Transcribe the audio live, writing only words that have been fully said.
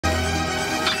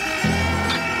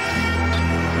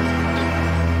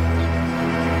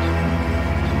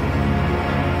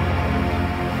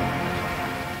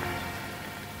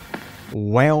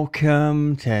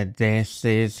Welcome to This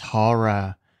is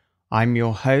Horror. I'm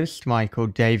your host, Michael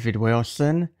David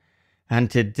Wilson,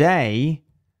 and today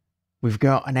we've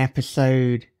got an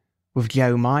episode with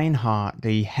Joe Mynhardt,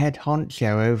 the head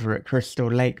honcho over at Crystal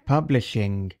Lake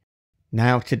Publishing.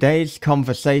 Now, today's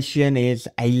conversation is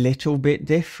a little bit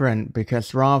different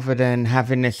because rather than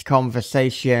having this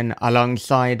conversation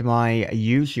alongside my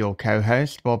usual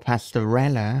co-host, Bob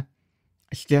Pastorella,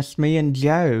 it's just me and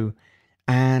Joe,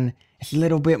 and it's a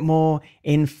little bit more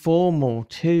informal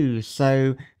too,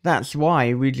 so that's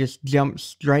why we just jump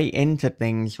straight into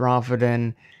things rather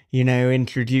than,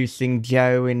 introducing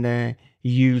Joe in the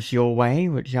usual way,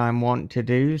 which I'm wont to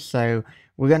do. So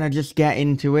we're going to just get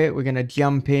into it. We're going to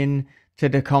jump in to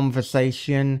the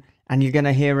conversation, and you're going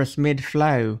to hear us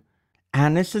mid-flow.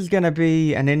 And this is going to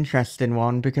be an interesting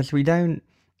one because we don't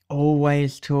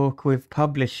always talk with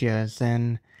publishers,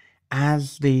 and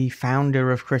as the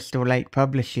founder of Crystal Lake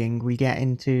Publishing, we get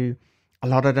into a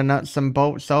lot of the nuts and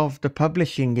bolts of the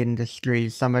publishing industry,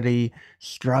 some of the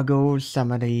struggles,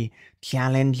 some of the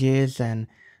challenges, and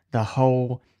the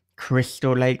whole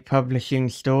Crystal Lake Publishing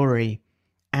story.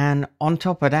 And on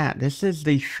top of that, this is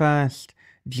the first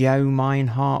Joe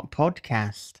Mynhardt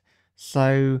podcast.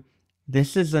 So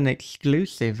this is an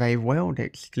exclusive, a world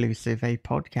exclusive, a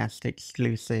podcast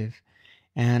exclusive.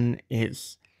 And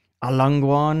it's a long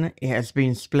one. It has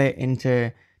been split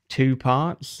into two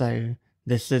parts, so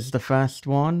this is the first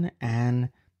one, and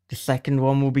the second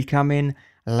one will be coming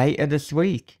later this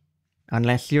week,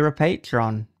 unless you're a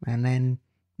patron, and then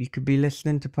you could be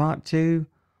listening to part two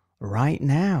right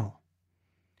now.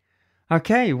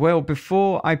 Okay, well,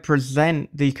 before I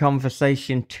present the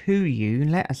conversation to you,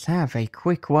 let us have a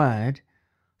quick word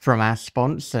from our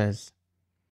sponsors.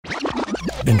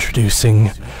 Introducing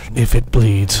If It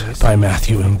Bleeds by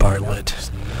Matthew M.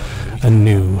 Bartlett, a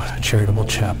new charitable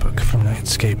chapbook from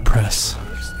Nightscape Press.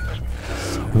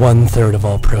 1/3 of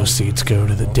all proceeds go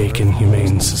to the Dakin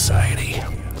Humane Society.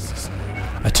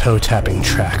 A toe-tapping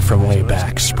track from way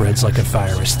back spreads like a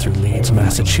virus through Leeds,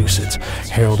 Massachusetts,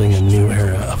 heralding a new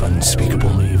era of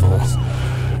unspeakable evil.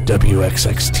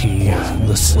 WXXT,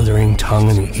 the slithering tongue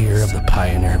in the ear of the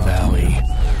Pioneer Valley.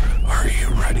 Are you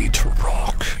ready to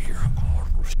rock?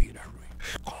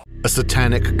 A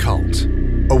satanic cult.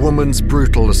 A woman's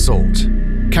brutal assault.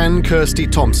 Can Kirsty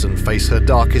Thompson face her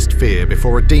darkest fear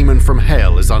before a demon from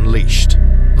hell is unleashed?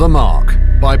 The Mark,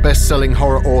 by best-selling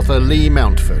horror author Lee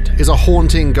Mountford, is a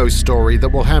haunting ghost story that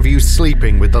will have you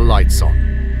sleeping with the lights on.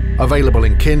 Available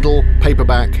in Kindle,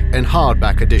 paperback, and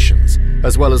hardback editions,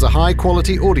 as well as a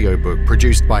high-quality audiobook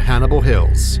produced by Hannibal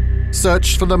Hills.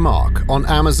 Search for The Mark on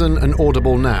Amazon and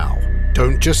Audible now.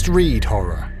 Don't just read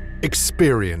horror,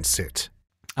 experience it.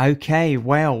 Okay,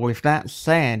 well, with that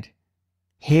said,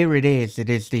 here it is. It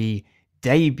is the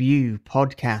debut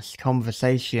podcast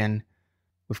conversation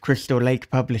with Crystal Lake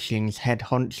Publishing's head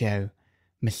honcho,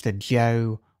 Mr.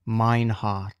 Joe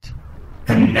Mynhardt.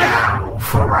 And now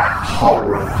for our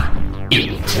horror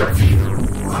interview.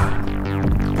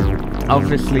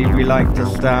 Obviously, we like to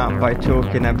start by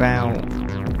talking about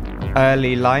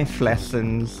early life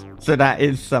lessons, so that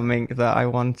is something that I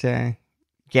want to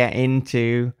get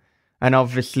into. And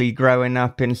obviously, growing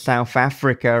up in South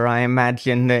Africa, I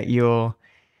imagine that your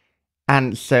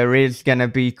answer is going to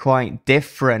be quite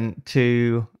different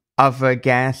to other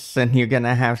guests, and you're going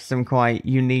to have some quite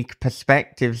unique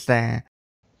perspectives there.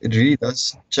 It really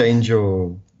does change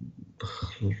your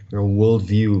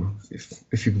worldview.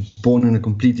 If you're born in a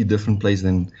completely different place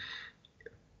than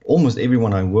almost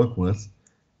everyone I work with,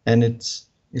 and it's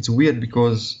weird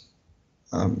because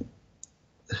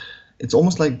it's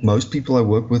almost like most people I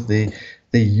work with, they're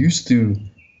used to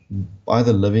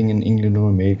either living in England or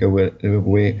America,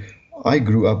 where I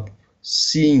grew up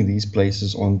seeing these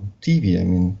places on TV. I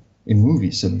mean, in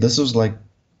movies. So this is like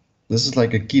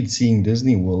a kid seeing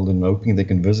Disney World and hoping they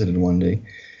can visit it one day.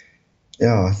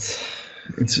 Yeah,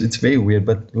 it's very weird,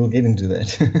 but we'll get into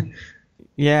that.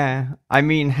 Yeah, I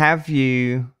mean, have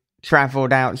you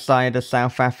traveled outside of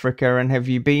South Africa, and have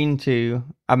you been to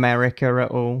America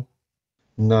at all?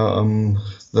 No,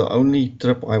 the only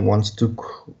trip I once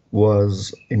took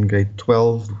was in grade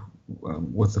 12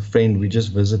 with a friend. We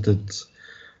just visited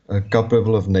a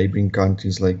couple of neighboring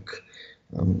countries like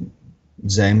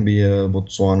Zambia,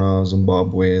 Botswana,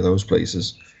 Zimbabwe, those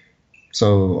places.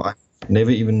 So I've never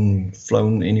even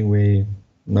flown anywhere,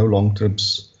 no long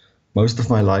trips. Most of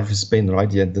my life is spent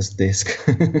right here at this desk.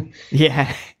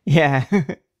 Yeah.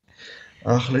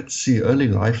 Let's see, early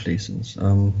life lessons.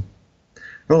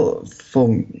 Well,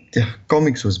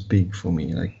 comics was big for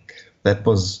me. Like, that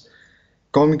was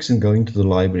comics and going to the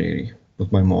library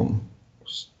with my mom.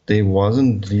 there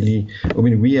wasn't really. I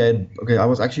mean, I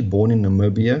was actually born in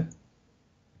Namibia,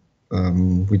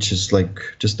 which is like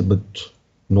just a bit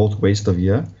northwest of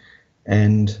here,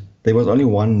 and there was only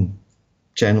one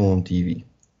channel on TV.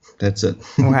 That's it.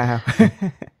 Wow.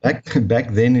 Back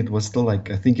then, it was still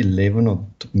like I think 11 or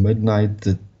midnight.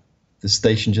 The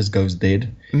station just goes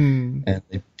dead, and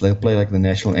they'll play like the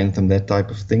national anthem, that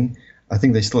type of thing. I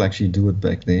think they still actually do it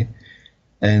back there.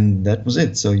 And that was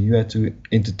it. So you had to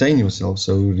entertain yourself.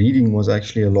 So reading was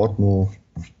actually a lot more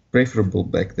preferable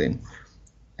back then.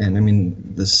 And I mean,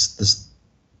 the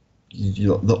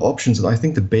options. I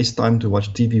think the best time to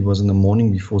watch TV was in the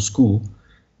morning before school.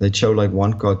 They'd show like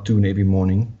one cartoon every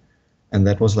morning, and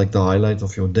that was like the highlight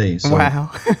of your day. So Wow.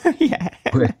 Yeah.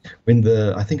 when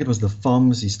I think it was the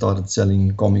pharmacy started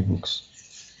selling comic books,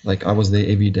 like I was there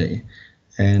every day.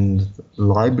 And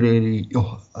library,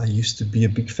 I used to be a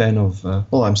big fan of,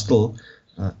 I'm still,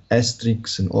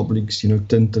 Asterix and Obelix,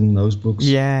 Tintin, those books.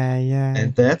 Yeah, yeah.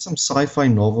 And they had some sci-fi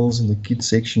novels in the kids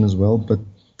section as well, but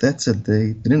that's it.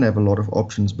 They didn't have a lot of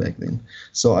options back then.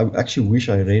 So I actually wish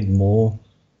I read more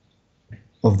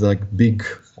of the big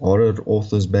horror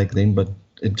authors back then, but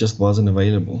it just wasn't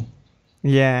available.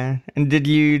 Yeah. And did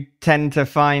you tend to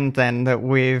find then that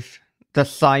with the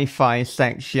sci-fi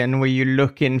section, were you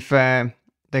looking for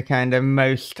the kind of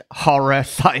most horror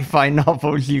sci-fi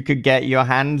novels you could get your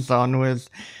hands on? Was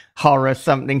horror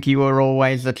something you were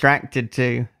always attracted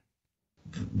to?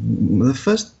 The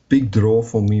first big draw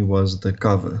for me was the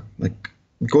cover,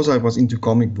 because I was into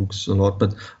comic books a lot,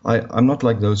 but I'm not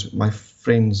like those. My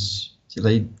friends,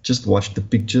 they just watched the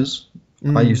pictures.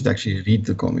 I used to actually read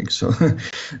the comics,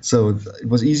 so it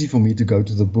was easy for me to go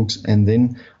to the books, and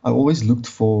then I always looked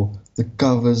for the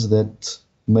covers that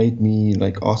made me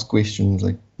ask questions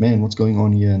like, man, what's going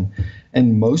on here?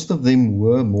 And most of them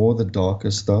were more the darker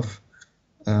stuff,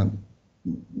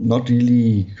 not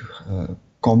really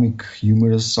comic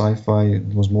humorous sci-fi. It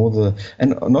was more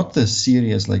and not the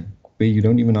serious, where you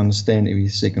don't even understand every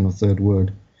second or third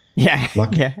word. Yeah.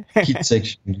 Like yeah. kids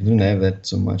section, you didn't have that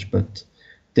so much, but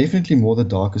definitely more the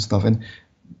darker stuff. And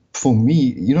for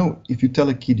me, if you tell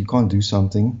a kid you can't do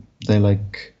something, they're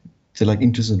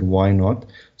interested, why not?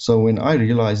 So when I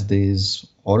realized there's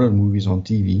horror movies on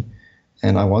TV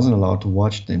and I wasn't allowed to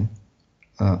watch them,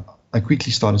 I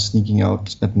quickly started sneaking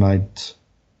out at night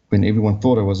when everyone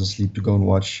thought I was asleep to go and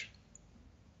watch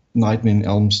Nightmare on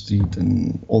Elm Street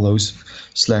and all those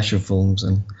slasher films.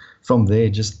 And from there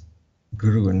it just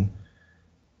grew, and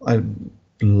I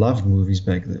loved movies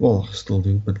back then. Well, still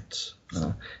do, but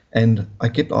and I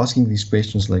kept asking these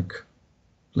questions like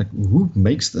who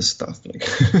makes this stuff?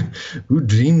 Who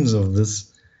dreams of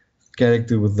this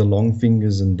character with the long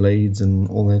fingers and blades and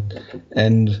all that?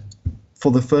 And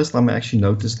for the first time, I actually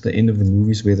noticed at the end of the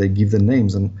movies where they give the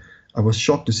names, and I was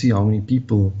shocked to see how many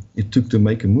people it took to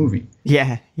make a movie.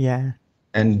 Yeah, yeah.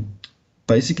 And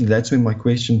basically, that's where my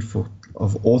question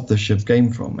of authorship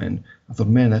came from. And I thought,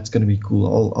 man, that's going to be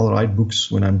cool. I'll write books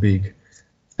when I'm big.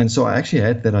 And so I actually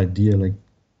had that idea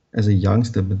as a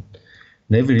youngster, but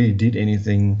never really did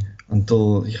anything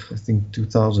until I think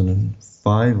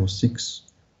 2005 or 6.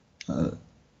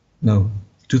 No,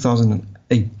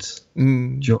 2008.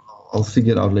 I'll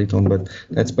figure it out later on, but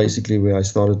that's basically where I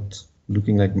started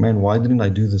looking man, why didn't I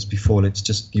do this before? Let's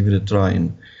just give it a try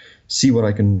and see what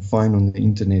I can find on the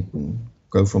internet and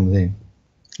go from there.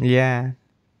 Yeah.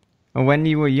 And when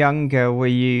you were younger, were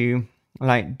you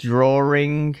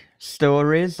drawing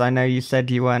stories? I know you said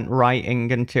you weren't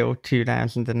writing until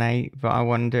 2008, but I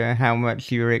wonder how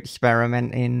much you were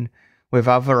experimenting with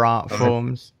other art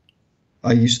forms.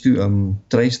 I used to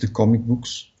trace the comic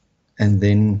books and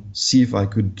then see if I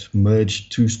could merge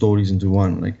two stories into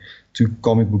one, two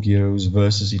comic book heroes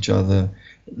versus each other,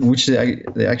 which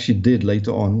they actually did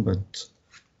later on. But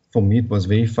for me, it was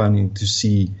very funny to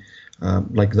see,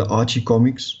 the Archie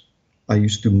comics. I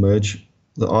used to merge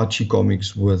the Archie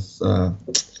comics with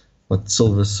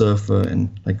Silver Surfer, and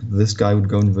this guy would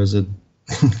go and visit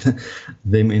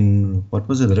them in, what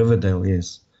was it, Riverdale,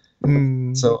 yes.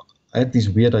 So I had these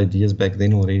weird ideas back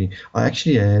then already. I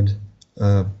actually had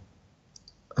a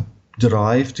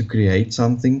drive to create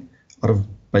something out of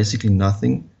basically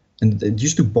nothing, and it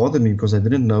used to bother me because I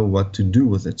didn't know what to do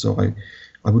with it. So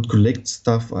I would collect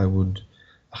stuff. I would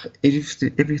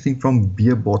everything from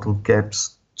beer bottle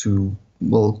caps to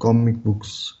comic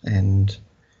books, and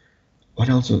what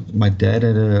else? My dad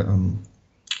had a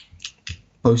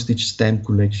postage stamp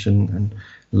collection, and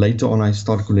later on I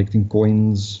started collecting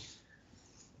coins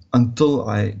until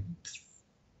I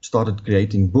started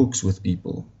creating books with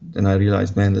people. Then I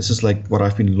realized, man, this is what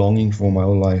I've been longing for my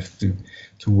whole life,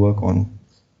 to work on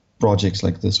projects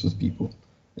like this with people.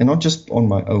 and not just on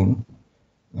my own,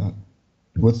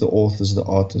 with the authors, the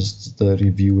artists, the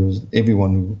reviewers,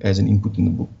 everyone who has an input in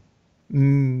the book.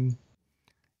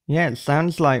 Yeah, it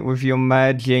sounds like with your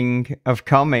merging of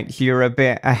comics, you're a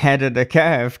bit ahead of the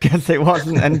curve, because it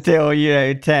wasn't until,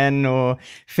 10 or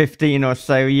 15 or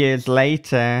so years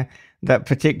later that,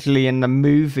 particularly in the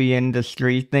movie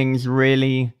industry, things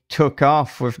really took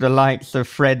off with the likes of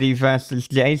Freddy versus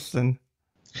Jason.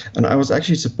 And I was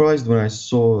actually surprised when I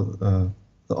saw the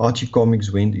Archie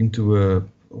comics went into a,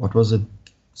 what was it,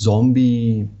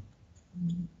 zombie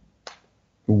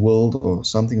world or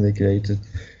something they created.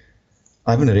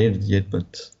 I haven't read it yet,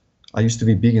 but I used to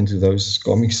be big into those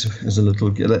comics as a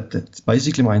little kid. That's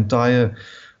basically my entire,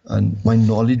 my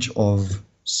knowledge of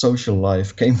social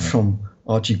life came from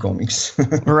Archie comics.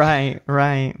 Right.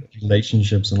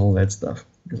 Relationships and all that stuff.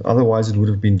 Because otherwise it would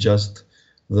have been just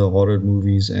the horror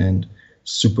movies and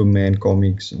Superman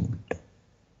comics. And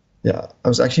yeah, I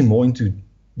was actually more into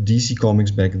DC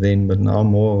comics back then, but now I'm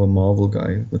more of a Marvel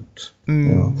guy. But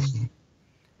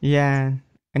yeah.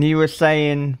 And you were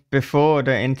saying before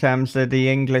that in terms of the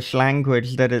English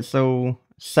language that it's all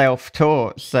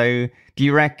self-taught. So do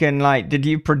you reckon, did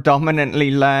you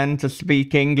predominantly learn to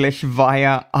speak English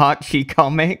via Archie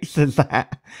comics? Is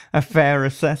that a fair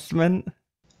assessment?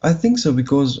 I think so,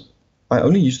 because I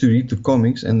only used to read the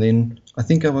comics, and then I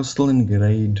think I was still in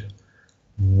grade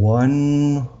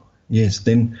 1. Yes,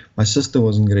 then my sister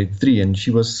was in grade 3, and she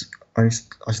was, I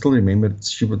still remember,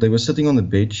 they were sitting on the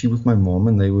bed, she with my mom,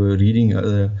 and they were reading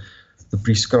the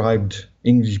prescribed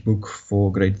English book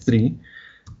for grade 3,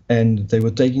 and they were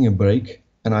taking a break,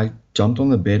 and I jumped on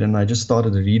the bed and I just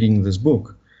started reading this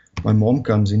book. My mom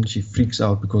comes in, she freaks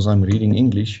out because I'm reading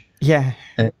English. Yeah.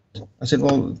 And I said,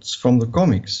 well, it's from the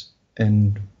comics.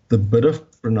 And the bit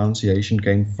of pronunciation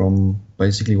came from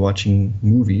basically watching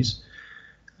movies,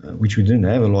 which we didn't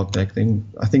have a lot back then.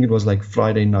 I think it was like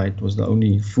Friday night was the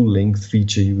only full-length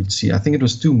feature you would see. I think it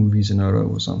was 2 movies in a row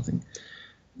or something.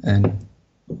 And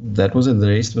that was it. The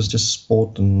rest was just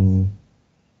sport and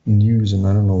news and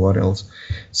I don't know what else.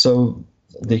 So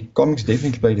the comics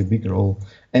definitely played a big role.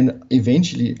 And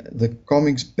eventually, the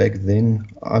comics back then,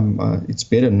 it's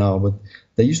better now, but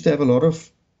they used to have a lot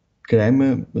of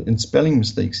grammar and spelling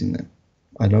mistakes in them.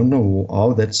 I don't know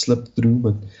how that slipped through,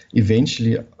 but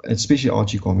eventually, especially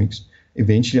Archie comics,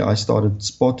 eventually I started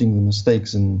spotting the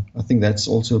mistakes, and I think that's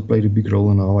also played a big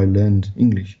role in how I learned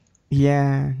English.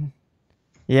 Yeah.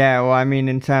 Yeah, well, I mean,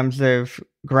 in terms of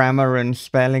grammar and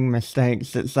spelling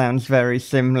mistakes, it sounds very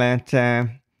similar to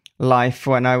life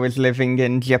when I was living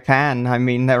in Japan. I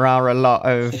mean, there are a lot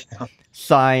of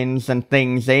signs and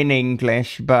things in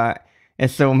English, but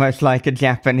it's almost like a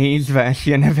Japanese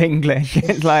version of English.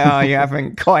 It's like, oh, you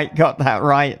haven't quite got that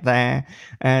right there.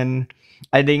 And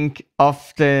I think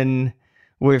often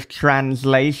with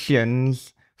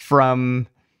translations from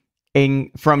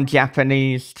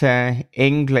Japanese to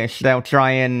English, they'll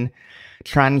try and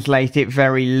translate it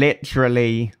very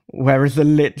literally, whereas a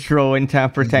literal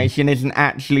interpretation isn't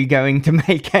actually going to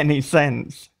make any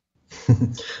sense.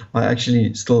 I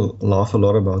actually still laugh a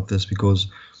lot about this because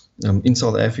in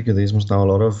South Africa there's now a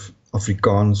lot of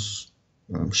Afrikaans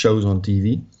shows on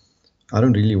TV. I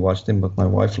don't really watch them, but my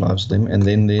wife loves them. And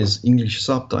then there's English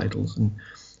subtitles. And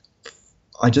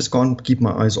I just can't keep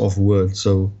my eyes off words.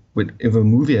 So if a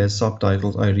movie has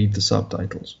subtitles, I read the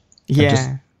subtitles. Yeah. I just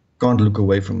can't look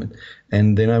away from it.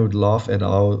 And then I would laugh at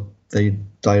how they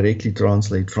directly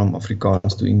translate from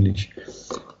Afrikaans to English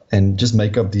and just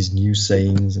make up these new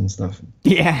sayings and stuff.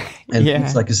 Yeah. And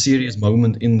it's like a serious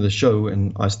moment in the show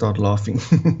and I start laughing.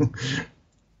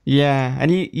 Yeah.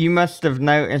 And you must have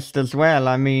noticed as well.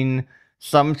 I mean,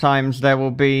 sometimes there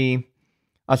will be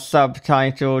a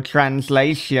subtitle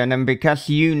translation, and because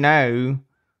you know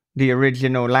the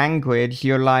original language,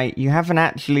 you're like, you haven't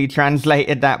actually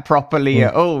translated that properly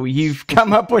at all. You've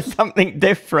come up with something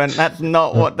different. That's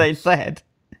not what they said.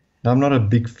 I'm not a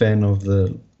big fan of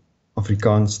the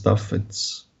Afrikaans stuff.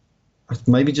 It's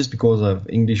maybe just because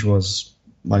English was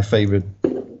my favorite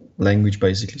language,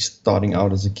 basically, starting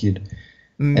out as a kid.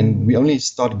 And we only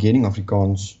started getting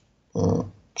Afrikaans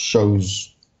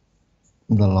shows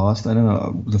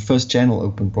the first channel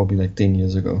opened probably like 10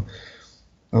 years ago.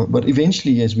 But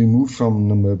eventually, as we moved from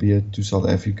Namibia to South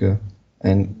Africa,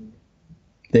 and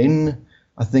then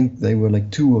I think they were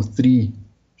like 2 or 3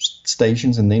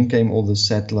 stations, and then came all the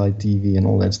satellite TV and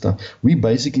all that stuff. We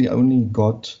basically only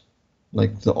got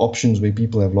like the options where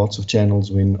people have lots of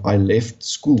channels when I left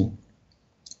school.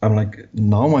 I'm like,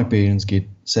 now my parents get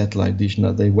satellite dish.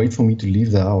 Now they wait for me to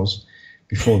leave the house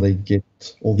before they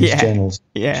get all these channels.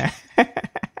 Yeah.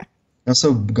 And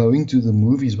so going to the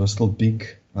movies was still big.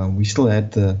 We still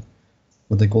had the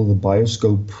what they call the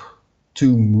Bioscope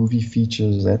 2 movie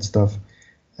features, that stuff.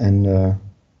 And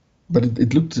but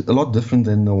it looked a lot different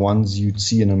than the ones you'd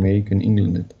see in America and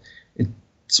England.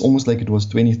 It's almost like it was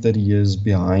 20, 30 years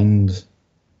behind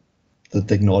the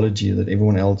technology that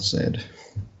everyone else had.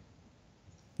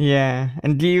 Yeah.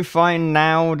 And do you find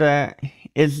now that,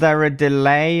 is there a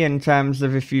delay in terms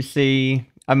of if you see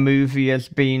a movie has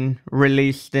been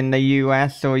released in the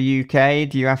US or UK,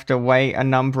 do you have to wait a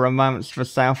number of months for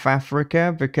South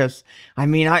Africa? Because, I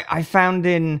mean, I found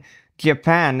in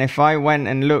Japan, if I went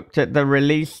and looked at the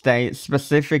release date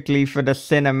specifically for the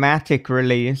cinematic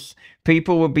release,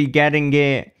 people would be getting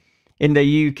it in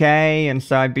the UK, and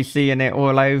so I'd be seeing it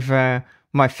all over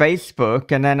my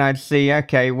Facebook, and then I'd see,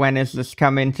 okay, when is this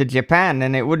coming to Japan?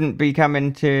 And it wouldn't be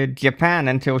coming to Japan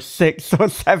until 6 or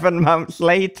 7 months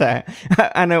later.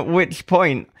 And at which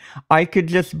point I could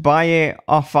just buy it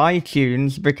off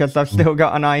iTunes because I've still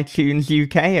got an iTunes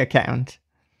UK account.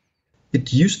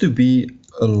 It used to be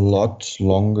a lot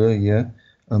longer, yeah.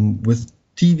 With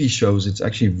TV shows, it's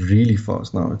actually really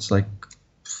fast now. It's like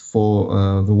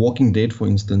for The Walking Dead, for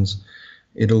instance,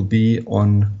 it'll be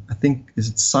on, I think, is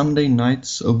it Sunday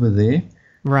nights over there?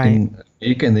 Right. In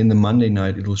America, and then the Monday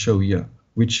night it'll show here,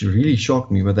 which really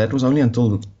shocked me. But that was only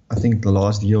until, I think, the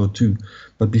last year or two.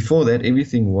 But before that,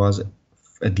 everything was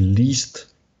at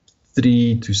least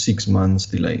 3 to 6 months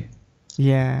delay.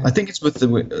 Yeah. I think it's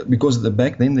with because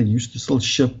back then they used to still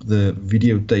ship the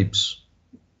videotapes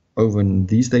over, and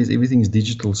these days everything is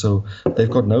digital, so they've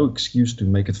got no excuse to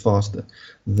make it faster.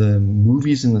 The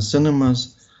movies in the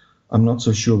cinemas, I'm not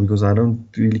so sure because I don't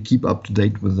really keep up to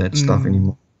date with that stuff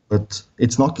anymore. But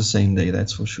it's not the same day,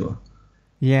 that's for sure.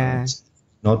 Yeah. It's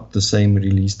not the same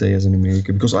release day as in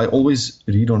America, because I always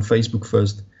read on Facebook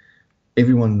first,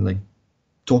 everyone like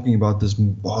talking about this,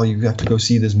 oh, you have to go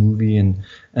see this movie, and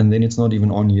then it's not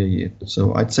even on here yet.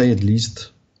 So I'd say at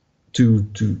least 2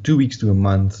 weeks to a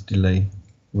month delay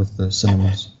with the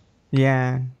cinemas.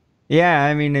 Yeah. Yeah,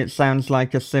 I mean, it sounds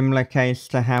like a similar case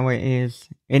to how it is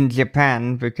in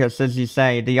Japan, because as you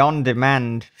say, the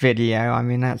on-demand video, I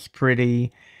mean, that's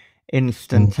pretty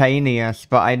instantaneous.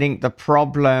 But I think the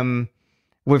problem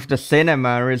with the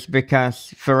cinema is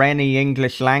because for any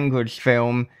English language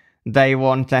film, they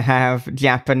want to have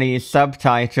Japanese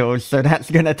subtitles. So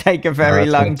that's going to take a very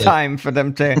long time for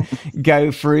them to go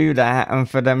through that and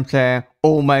for them to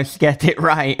almost get it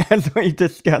right, as we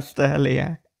discussed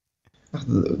earlier.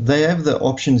 They have the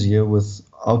options here with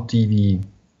our TV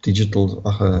digital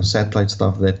satellite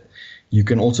stuff that you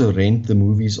can also rent the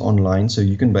movies online. So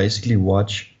you can basically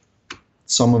watch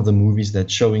some of the movies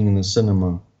that's showing in the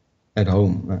cinema at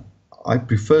home. I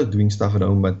prefer doing stuff at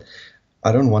home, but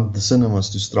I don't want the cinemas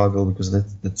to struggle, because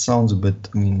that sounds a bit,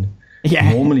 I mean,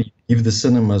 normally if the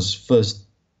cinemas first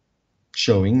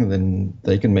showing, then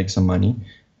they can make some money,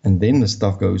 and then the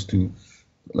stuff goes to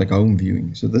like home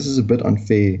viewing. So this is a bit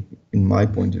unfair in my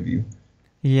point of view.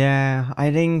 Yeah,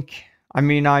 I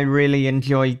mean, I really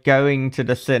enjoy going to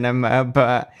the cinema,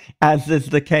 but as is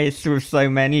the case with so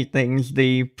many things,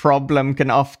 the problem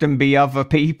can often be other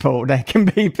people. There can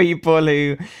be people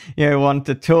who, want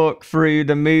to talk through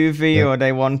the movie, or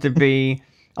they want to be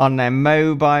on their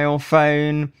mobile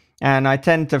phone. And I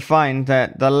tend to find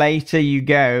that the later you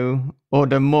go, or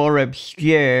the more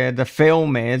obscure the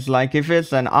film is, like if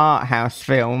it's an art house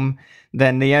film,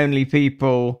 then the only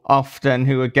people often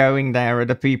who are going there are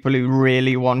the people who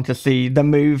really want to see the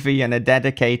movie and are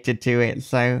dedicated to it.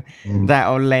 So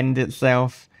that'll lend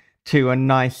itself to a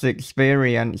nice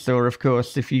experience. Or, of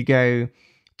course, if you go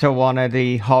to one of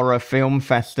the horror film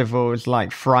festivals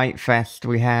like Fright Fest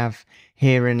we have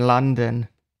here in London.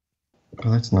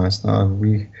 Oh, that's nice.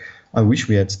 I wish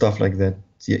we had stuff like that.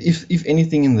 Yeah, if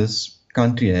anything in this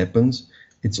country happens,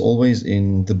 it's always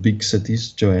in the big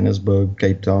cities, Johannesburg,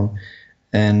 Cape Town.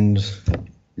 And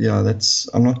yeah,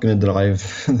 I'm not going to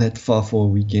drive that far for a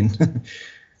weekend.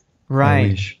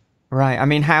 Right. Right. I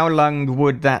mean, how long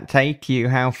would that take you?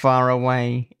 How far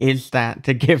away is that,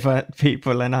 to give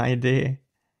people an idea?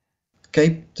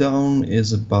 Cape Town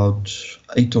is about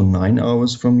 8 or 9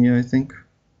 hours from here, I think.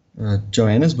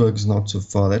 Johannesburg is not so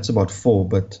far. That's about 4,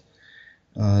 but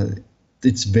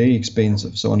it's very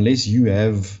expensive. So unless you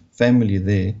have family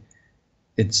there,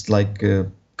 it's like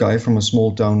a guy from a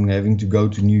small town having to go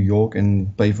to New York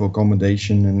and pay for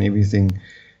accommodation and everything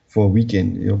for a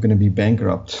weekend. You're going to be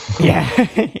bankrupt.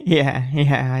 Yeah,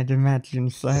 I'd imagine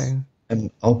so.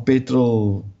 And our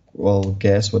petrol,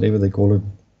 gas, whatever they call it,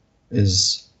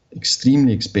 is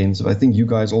extremely expensive. I think you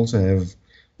guys also have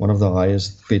one of the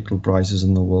highest petrol prices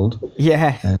in the world.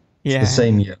 Yeah. And it's the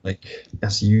same here. Like,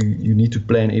 yes, you need to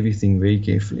plan everything very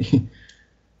carefully.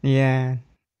 Yeah.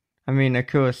 I mean, of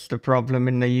course, the problem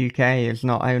in the UK is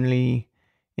not only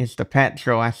is the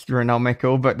petrol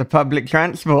astronomical, but the public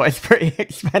transport is pretty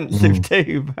expensive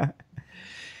too. But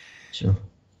Sure.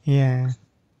 yeah,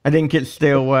 I think it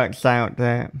still works out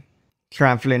that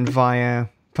traveling via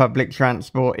public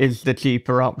transport is the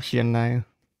cheaper option, though.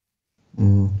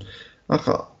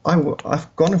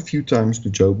 I've gone a few times to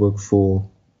Joburg for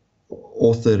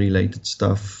author-related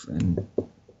stuff,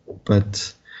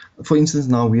 but for instance,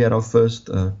 now we had our first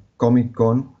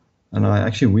Comic-Con, and I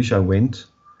actually wish I went,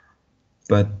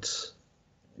 but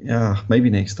yeah, maybe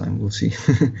next time, we'll see.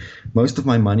 Most of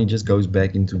my money just goes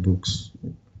back into books.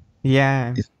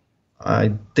 Yeah.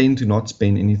 I tend to not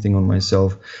spend anything on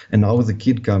myself, and now with the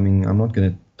kid coming, I'm not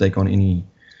going to take on any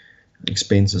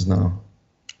expenses now.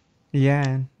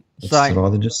 Yeah. I'd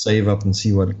rather just save up and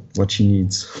see what she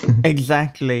needs.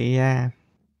 Exactly, yeah.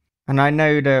 And I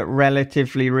know that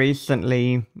relatively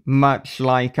recently, much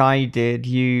like I did,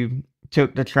 you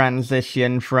took the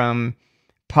transition from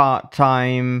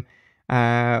part-time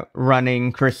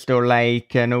running Crystal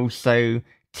Lake and also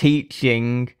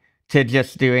teaching to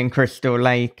just doing Crystal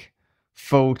Lake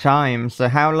full-time. So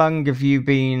how long have you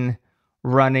been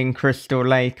running Crystal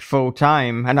Lake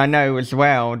full-time? And I know as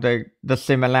well the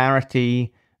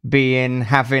similarity being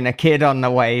having a kid on the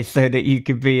way so that you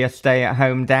could be a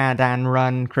stay-at-home dad and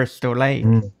run Crystal Lake.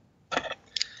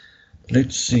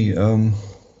 Let's see.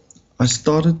 I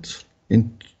started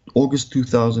in August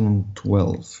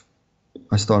 2012.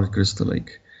 I started Crystal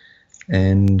Lake,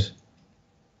 and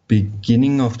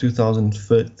beginning of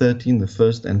 2013, the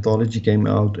first anthology came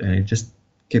out, and it just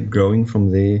kept growing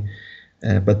from there.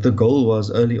 But the goal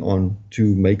was early on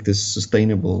to make this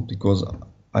sustainable, because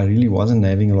I really wasn't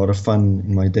having a lot of fun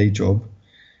in my day job.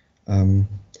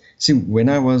 See, when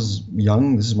I was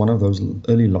young, this is one of those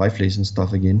early life lesson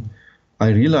stuff again, I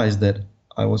realized that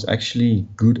I was actually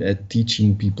good at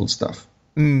teaching people stuff.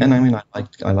 And I mean,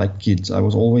 I like kids. I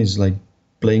was always like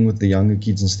playing with the younger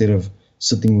kids instead of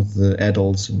sitting with the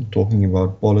adults and talking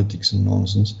about politics and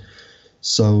nonsense.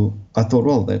 So I thought,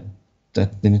 well, that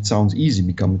then it sounds easy,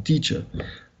 become a teacher.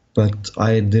 But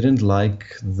I didn't like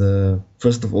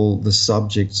first of all, the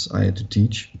subjects I had to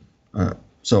teach.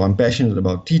 So I'm passionate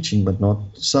about teaching, but not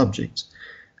subjects.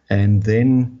 And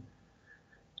then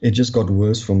it just got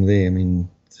worse from there. I mean,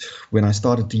 when I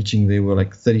started teaching, there were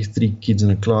like 33 kids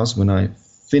in a class. When I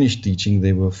finished teaching,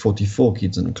 there were 44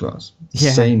 kids in a class.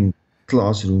 Yeah. Same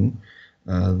classroom.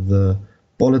 The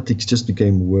politics just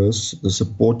became worse. The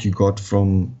support you got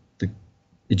from the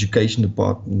education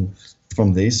department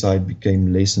from their side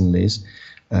became less and less.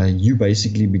 You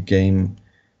basically became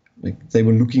like they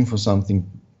were looking for something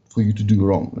for you to do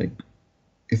wrong. Like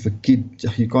if a kid,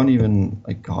 you can't even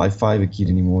like high five a kid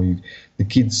anymore. The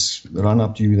kids run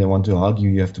up to you, they want to hug you,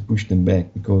 you have to push them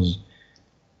back, because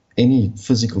any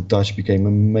physical touch became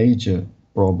a major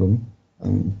problem.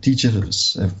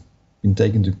 Teachers have been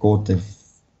taken to court, they've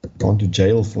gone to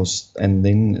jail and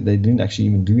then they didn't actually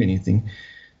even do anything,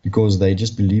 because they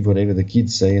just believe whatever the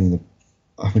kids say. And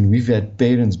I mean, we've had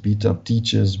parents beat up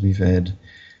teachers, we've had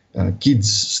kids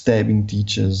stabbing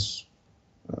teachers,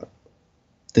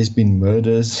 there's been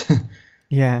murders.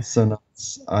 Yeah. So now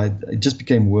it just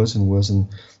became worse and worse. And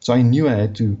so I knew I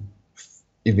had to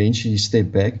eventually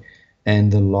step back.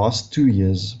 And the last 2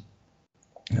 years,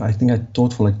 I think I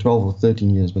taught for like 12 or 13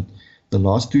 years, but the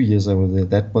last 2 years I was there,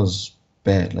 that was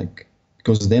bad. Like,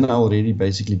 because then I already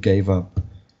basically gave up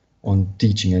on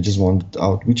teaching. I just wanted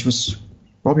out, which was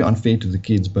probably unfair to the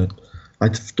kids, but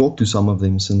I've talked to some of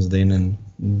them since then, and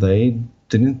they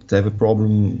didn't have a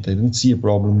problem. They didn't see a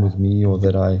problem with me, or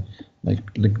that I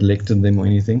like neglected them or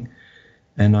anything.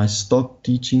 And I stopped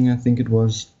teaching, I think it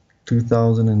was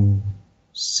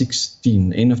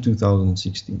 2016, end of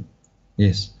 2016.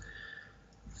 Yes.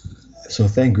 So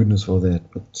thank goodness for that.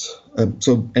 But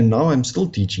and now I'm still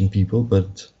teaching people,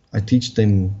 but I teach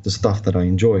them the stuff that I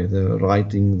enjoy, the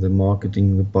writing, the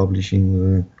marketing, the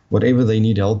publishing, whatever they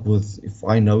need help with. If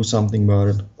I know something about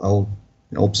it, I'll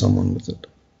help someone with it.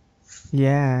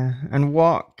 Yeah. And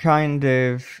what kind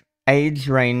of age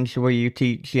range were you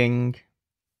teaching?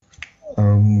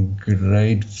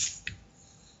 Grade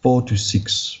 4 to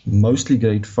 6, mostly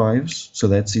grade 5s. So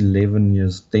that's 10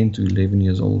 to 11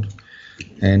 years old.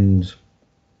 And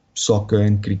soccer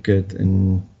and cricket,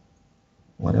 and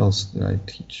what else did I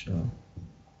teach?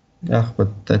 Yeah,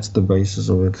 but that's the basis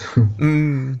of it.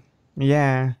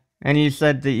 Yeah. And you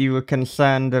said that you were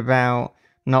concerned about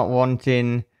not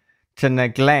wanting to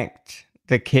neglect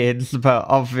the kids, but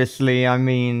obviously, I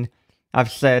mean,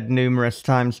 I've said numerous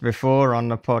times before on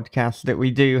the podcast that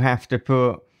we do have to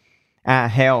put our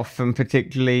health and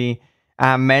particularly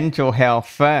our mental health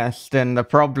first. And the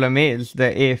problem is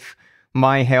that if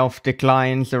my health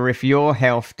declines or if your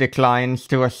health declines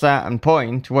to a certain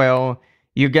point, well,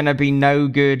 you're going to be no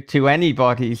good to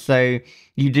anybody. So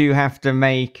you do have to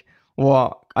make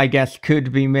what I guess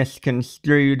could be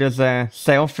misconstrued as a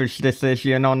selfish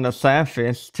decision on the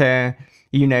surface to,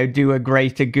 do a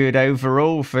greater good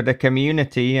overall for the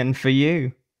community and for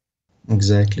you.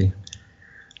 Exactly.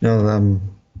 No,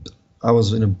 I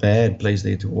was in a bad place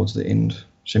there towards the end.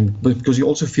 Because you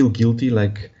also feel guilty,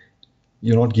 like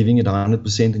you're not giving it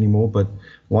 100% anymore. But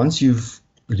once you've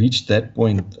reached that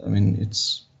point, I mean,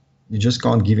 you just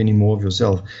can't give any more of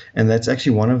yourself. And that's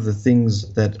actually one of the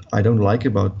things that I don't like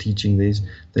about teaching.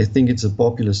 They think it's a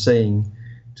popular saying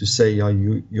to say,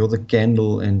 you're the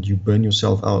candle and you burn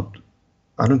yourself out.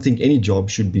 I don't think any job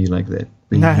should be like that.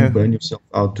 When you burn yourself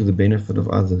out to the benefit of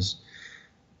others.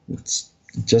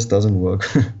 It just doesn't work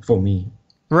for me.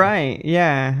 Right,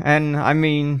 yeah. And I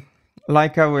mean,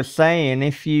 like I was saying,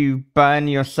 if you burn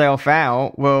yourself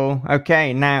out, well,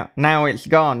 okay, now it's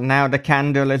gone. Now the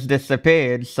candle has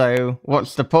disappeared. So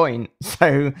what's the point?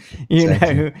 So,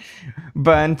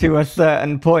 burn to a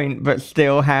certain point, but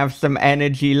still have some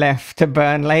energy left to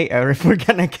burn later, if we're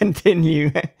going to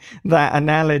continue that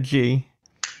analogy.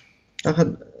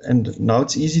 And now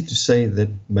it's easy to say that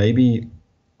maybe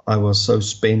I was so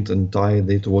spent and tired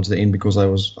there towards the end because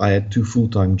I had 2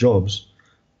 full-time jobs.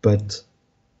 But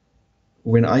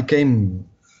when I came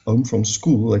home from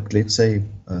school, like let's say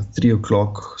 3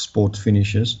 o'clock sport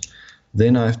finishes,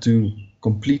 then I have to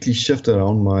completely shift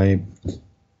around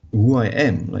who I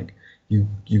am. Like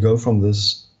you go from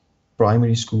this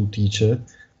primary school teacher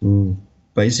who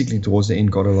basically towards the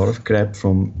end got a lot of crap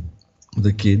from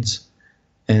the kids.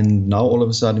 And now all of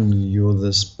a sudden you're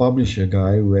this publisher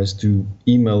guy who has to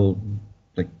email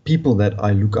like people that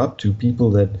I look up to, people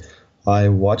that I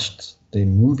watched their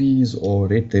movies or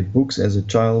read their books as a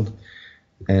child,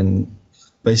 and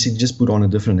basically just put on a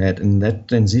different hat. And that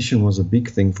transition was a big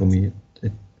thing for me.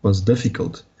 It was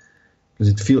difficult because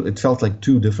it felt like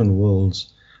 2 different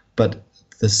worlds. But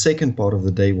the second part of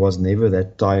the day was never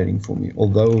that tiring for me.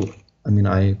 Although, I mean,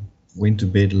 I went to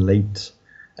bed late.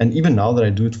 And even now that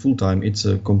I do it full time, it's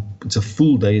a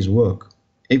full day's work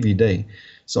every day.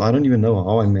 So I don't even know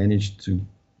how I managed to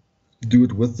do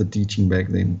it with the teaching back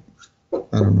then.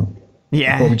 I don't know.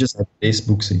 Yeah. I probably just had less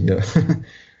books a year.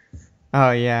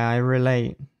 Oh yeah, I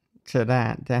relate to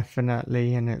that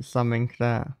definitely, and it's something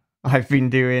that I've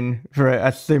been doing for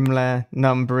a similar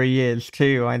number of years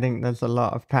too. I think there's a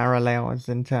lot of parallels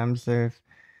in terms of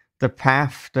the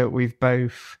path that we've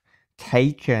both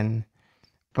taken,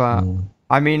 but.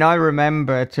 I mean, I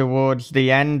remember towards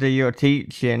the end of your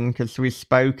teaching, because we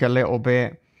spoke a little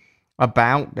bit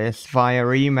about this via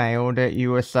email, that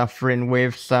you were suffering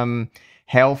with some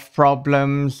health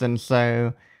problems. And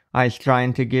so I was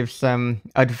trying to give some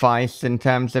advice in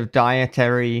terms of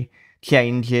dietary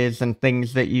changes and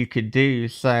things that you could do.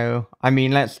 So, I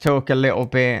mean, let's talk a little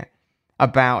bit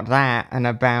about that and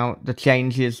about the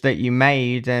changes that you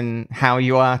made and how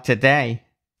you are today.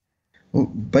 Well,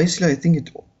 basically, I think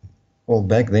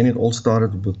back then it all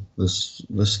started with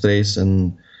the stress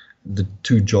and the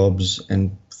 2 jobs.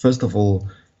 And first of all,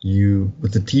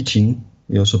 with the teaching,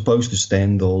 you're supposed to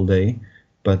stand the whole day,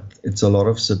 but it's a lot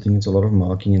of sitting, it's a lot of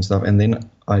marking and stuff. And then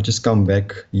I just come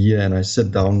back here and I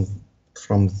sit down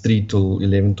from 3 till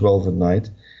 11, 12 at night.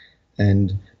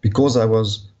 And because I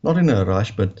was not in a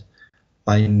rush, but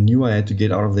I knew I had to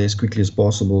get out of there as quickly as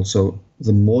possible. So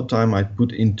the more time I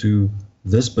put into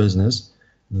this business,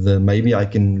 maybe I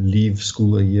can leave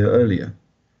school a year earlier.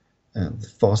 The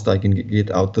faster I can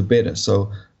get out, the better. So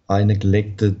I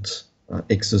neglected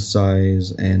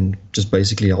exercise and just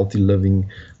basically healthy living.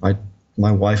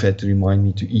 My wife had to remind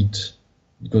me to eat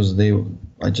because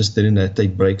I just didn't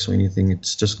take breaks or anything.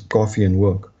 It's just coffee and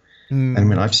work. And I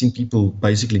mean, I've seen people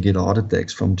basically get heart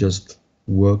attacks from just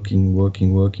working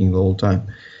the whole time.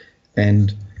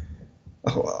 And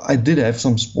I did have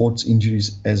some sports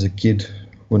injuries as a kid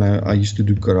when I used to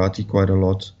do karate quite a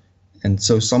lot. And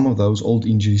so some of those old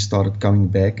injuries started coming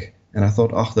back. And I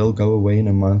thought, they'll go away in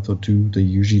a month or 2. They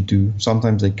usually do.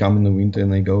 Sometimes they come in the winter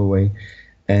and they go away.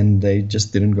 And they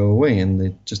just didn't go away. And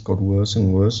they just got worse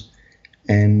and worse.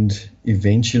 And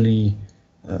eventually,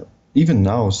 even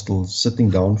now, still sitting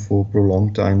down for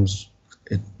prolonged times,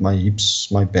 my hips,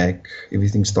 my back,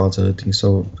 everything starts hurting.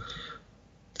 So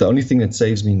the only thing that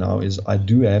saves me now is I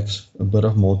do have a bit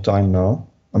of more time now.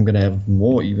 I'm going to have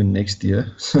more even next year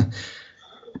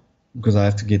because I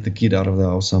have to get the kid out of the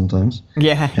house sometimes.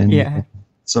 Yeah.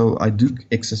 So I do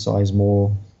exercise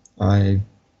more. I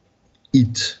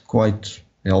eat quite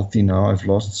healthy now. I've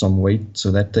lost some weight, so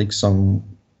that takes some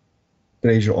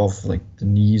pressure off like the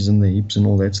knees and the hips and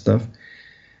all that stuff.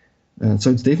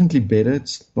 So it's definitely better.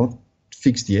 It's not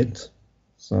fixed yet.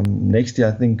 So next year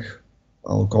I think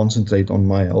I'll concentrate on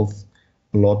my health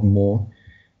a lot more,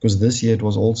 because this year it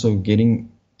was also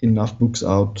getting enough books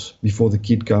out before the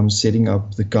kid comes, setting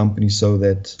up the company so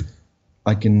that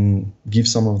I can give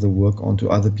some of the work onto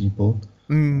other people,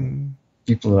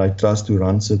 people that I trust to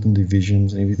run certain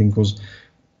divisions and everything, because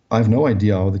I have no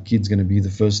idea how the kid's going to be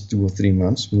the first 2 or 3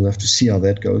 months. We'll have to see how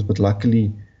that goes. But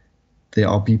luckily, there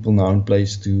are people now in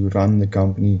place to run the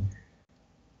company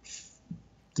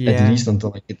at least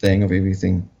until I get the hang of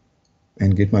everything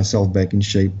and get myself back in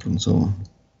shape and so on.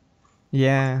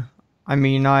 Yeah. I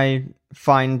mean, I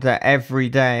find that every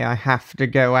day I have to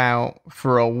go out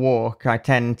for a walk. I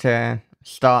tend to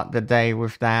start the day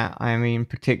with that. I mean,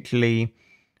 particularly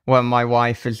when my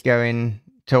wife is going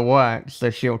to work, so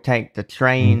she'll take the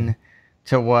train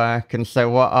to work. And so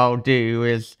what I'll do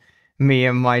is me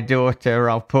and my daughter,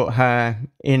 I'll put her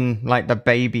in like the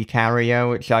baby carrier,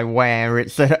 which I wear.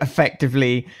 It's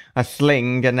effectively a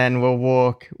sling, and then we'll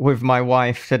walk with my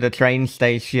wife to the train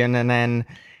station, and then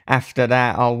after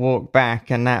that I'll walk back,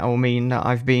 and that'll mean that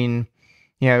I've been,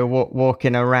 you know,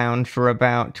 walking around for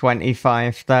about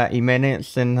 25-30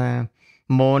 minutes in the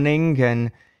morning.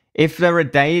 And if there are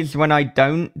days when I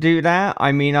don't do that,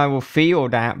 I mean, I will feel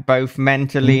that both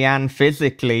mentally and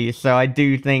physically. So I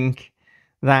do think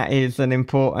that is an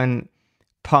important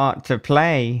part to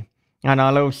play. And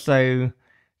I'll also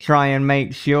try and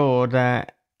make sure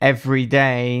that every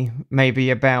day, maybe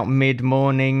about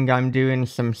mid-morning, I'm doing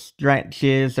some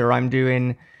stretches or I'm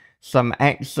doing some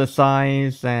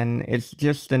exercise. And it's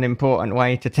just an important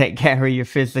way to take care of your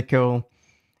physical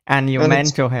and your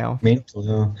mental health. Mental,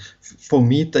 yeah. For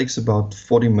me, it takes about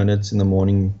 40 minutes in the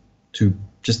morning to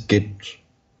just get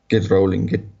rolling,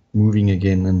 get moving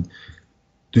again, and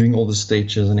doing all the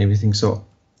stretches and everything. So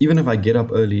even if I get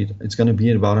up early, it's going to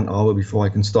be about an hour before I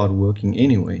can start working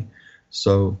anyway.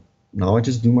 So now I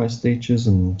just do my stretches,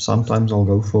 and sometimes I'll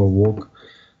go for a walk,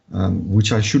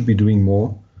 which I should be doing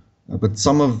more. But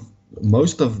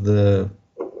most of the,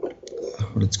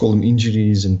 let's call them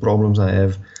injuries and problems I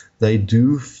have, they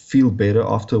do feel better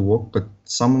after a walk, but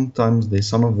sometimes there's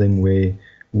some of them where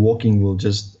walking will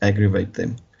just aggravate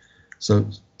them. So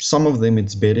some of them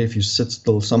it's better if you sit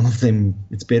still, some of them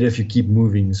it's better if you keep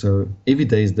moving. So every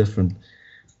day is different.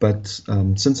 But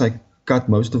since I cut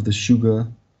most of the sugar,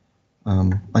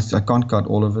 I can't cut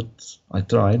all of it. I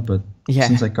tried, but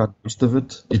since I cut most of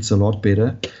it, it's a lot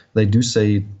better. They do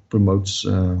say it promotes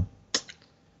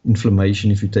inflammation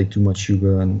if you take too much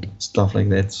sugar and stuff like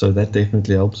that. So that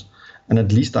definitely helps. And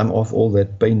at least I'm off all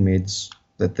that pain meds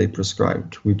that they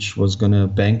prescribed, which was going to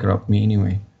bankrupt me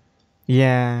anyway.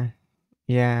 Yeah.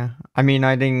 I mean,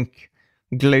 I think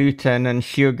gluten and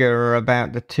sugar are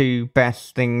about the two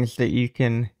best things that you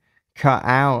can cut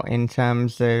out in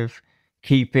terms of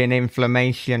keeping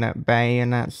inflammation at bay.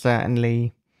 And that's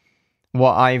certainly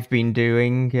what I've been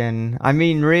doing. And I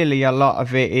mean, really, a lot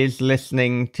of it is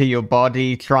listening to your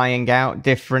body, trying out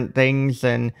different things.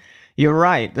 And you're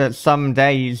right that some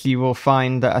days you will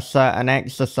find that a certain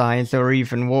exercise or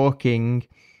even walking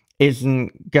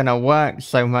isn't going to work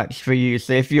so much for you.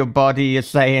 So if your body is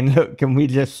saying, look, can we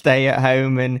just stay at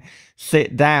home and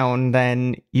sit down,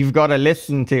 then you've got to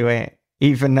listen to it,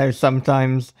 even though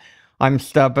sometimes I'm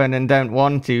stubborn and don't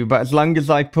want to. But as long as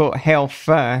I put health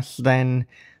first, then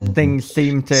things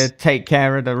seem to take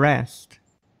care of the rest.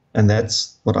 And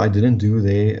that's what I didn't do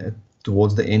there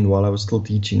towards the end while I was still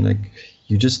teaching. Like,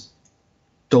 you just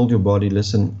told your body,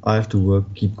 listen, I have to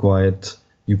work, keep quiet.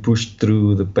 You pushed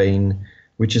through the pain,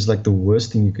 which is like the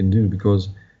worst thing you can do, because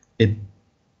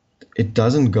it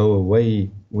doesn't go away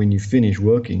when you finish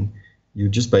working. You're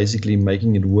just basically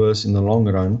making it worse in the long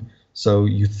run. So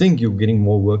you think you're getting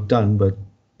more work done, but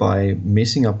by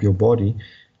messing up your body,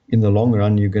 in the long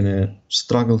run, you're going to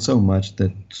struggle so much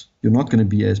that you're not going to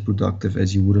be as productive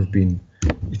as you would have been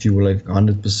if you were like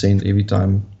 100% every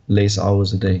time, less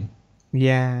hours a day.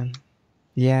 Yeah,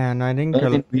 and I think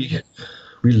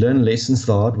we learn lessons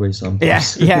the hard way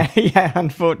sometimes. Yeah,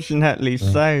 unfortunately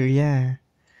so, yeah.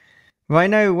 Well, I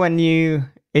know when you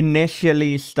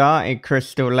initially started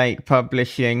Crystal Lake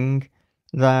Publishing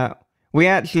that we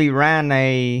actually ran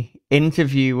a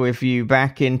interview with you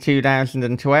back in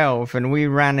 2012, and we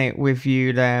ran it with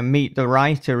you, the Meet the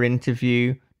Writer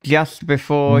interview, just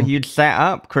before you'd set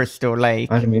up Crystal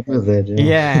Lake. I remember that,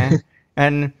 Yeah,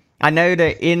 and I know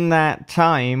that in that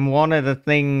time, one of the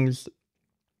things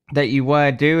that you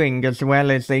were doing, as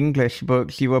well as English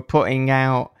books, you were putting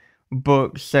out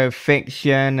books of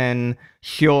fiction and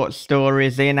short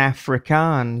stories in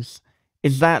Afrikaans.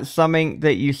 Is that something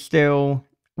that you still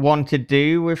want to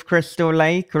do with Crystal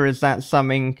Lake, or is that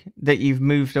something that you've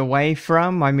moved away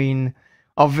from? I mean,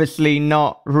 obviously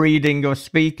not reading or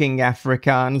speaking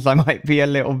Afrikaans, I might be a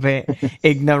little bit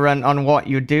ignorant on what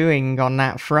you're doing on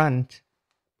that front.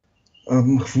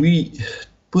 We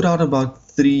put out about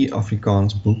 3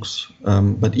 Afrikaans books,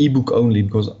 but ebook only,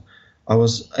 because I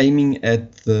was aiming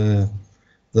at the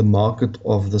market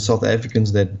of the South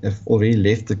Africans that have already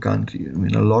left the country. I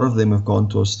mean, a lot of them have gone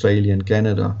to Australia and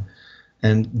Canada,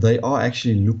 and they are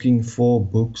actually looking for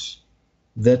books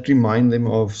that remind them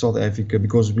of South Africa,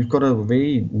 because we've got a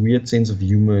very weird sense of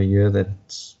humor here that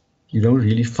you don't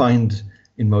really find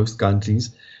in most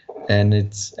countries,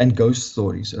 and ghost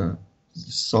stories.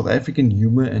 South African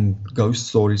humor and ghost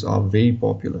stories are very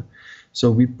popular. So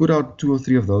we put out 2 or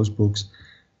 3 of those books,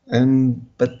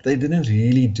 but they didn't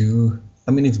really do.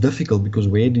 I mean, it's difficult because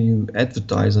where do you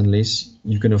advertise unless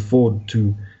you can afford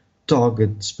to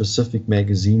target specific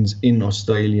magazines in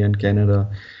Australia and Canada?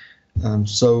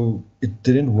 So it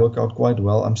didn't work out quite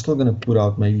well. I'm still going to put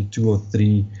out maybe 2 or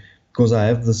 3 because I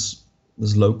have this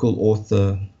local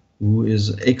author who is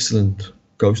an excellent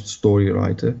ghost story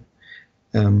writer.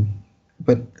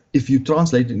 But if you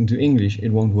translate it into English, it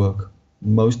won't work.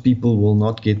 Most people will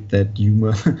not get that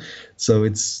humor. So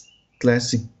it's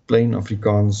classic plain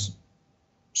Afrikaans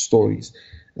stories,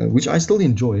 which I still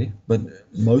enjoy, but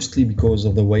mostly because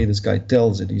of the way this guy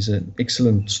tells it. He's an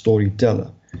excellent storyteller.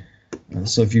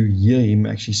 So if you hear him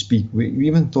actually speak, we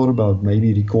even thought about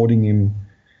maybe recording him,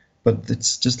 but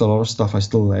it's just a lot of stuff I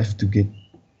still have to get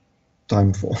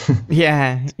time for.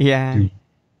 Yeah.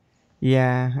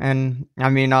 Yeah, and I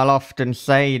mean, I'll often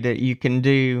say that you can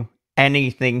do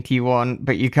anything you want,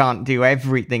 but you can't do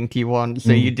everything you want.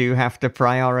 So you do have to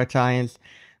prioritize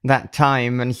that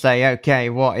time and say, okay,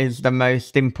 what is the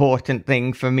most important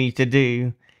thing for me to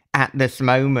do at this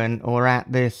moment or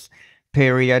at this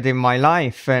period in my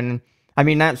life? And I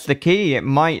mean, that's the key. It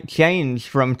might change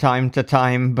from time to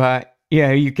time, but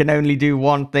you can only do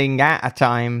one thing at a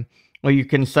time, or you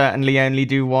can certainly only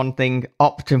do one thing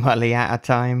optimally at a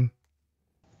time.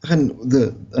 And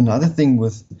another thing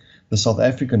with the South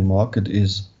African market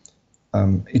is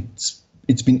it's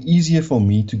been easier for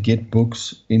me to get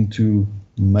books into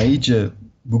major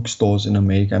bookstores in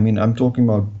America. I mean, I'm talking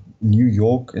about New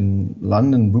York and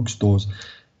London bookstores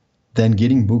than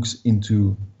getting books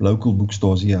into local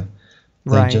bookstores here.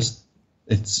 Right.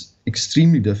 It's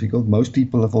extremely difficult. Most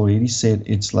people have already said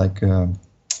it's like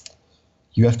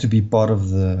you have to be part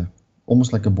of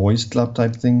almost like a boys club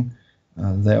type thing.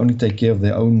 They only take care of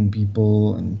their own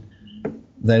people, and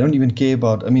they don't even care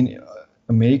about. I mean,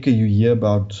 America, you hear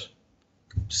about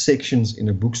sections in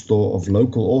a bookstore of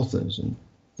local authors, and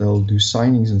they'll do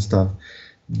signings and stuff.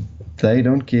 They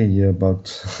don't care here about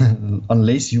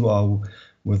unless you are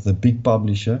with a big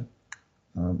publisher,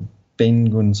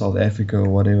 Penguin South Africa or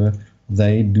whatever.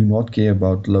 They do not care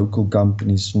about local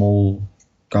companies, small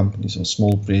companies or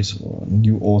small press or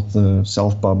new author,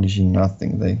 self-publishing,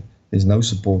 nothing. There's no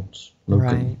support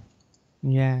locally. Right.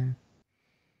 Yeah.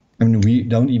 I mean, we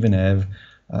don't even have,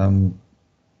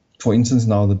 for instance,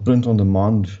 now the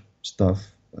print-on-demand stuff.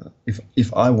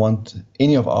 If I want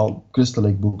any of our Crystal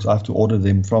Lake books, I have to order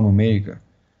them from America.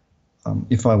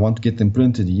 If I want to get them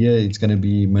printed here, it's going to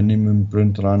be minimum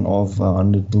print run of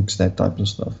 100 books, that type of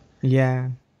stuff. Yeah.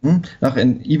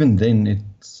 And even then,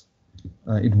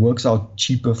 it works out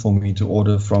cheaper for me to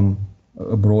order from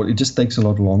abroad. It just takes a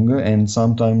lot longer, and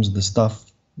sometimes the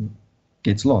stuff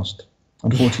gets lost.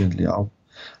 Unfortunately, our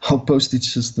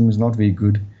postage system is not very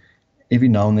good. Every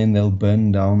now and then they'll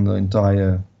burn down the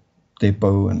entire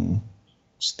depot and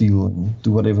steal and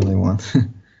do whatever they want.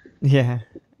 Yeah.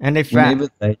 And if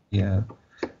but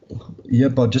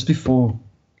just before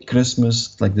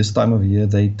Christmas, like this time of year,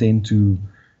 they tend to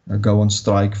go on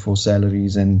strike for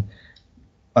salaries, and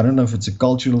I don't know if it's a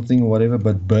cultural thing or whatever,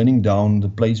 but burning down the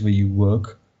place where you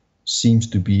work seems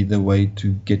to be the way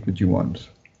to get what you want.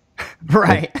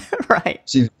 Right, right.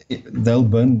 See, they'll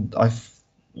burn.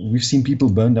 We've seen people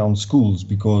burn down schools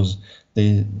because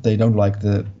they don't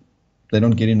they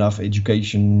don't get enough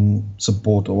education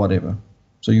support or whatever.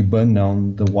 So you burn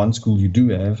down the one school you do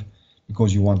have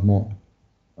because you want more.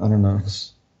 I don't know.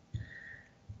 It's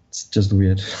just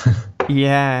weird.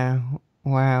 Yeah.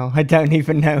 Wow. I don't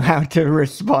even know how to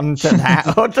respond to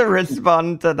that or to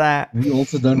respond to that. We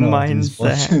also don't know how to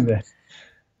respond to that.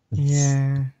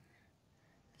 Yeah.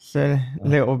 It's a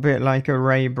little bit like a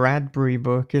Ray Bradbury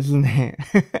book, isn't it?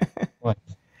 What?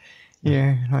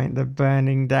 Yeah, like the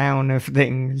burning down of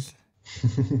things.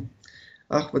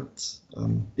 But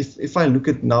if I look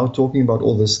at now talking about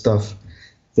all this stuff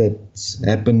that's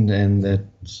happened and that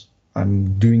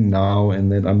I'm doing now and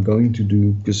that I'm going to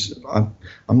do, because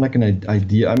I'm like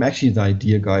I'm actually the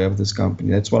idea guy of this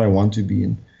company. That's what I want to be,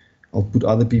 and I'll put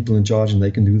other people in charge and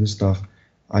they can do the stuff.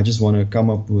 I just want to come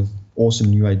up with awesome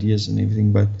new ideas and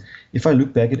everything. But if I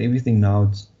look back at everything now,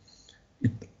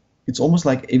 it's almost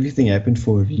like everything happened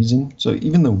for a reason. So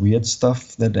even the weird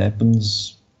stuff that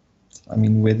happens, I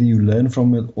mean, whether you learn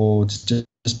from it or it's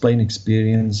just plain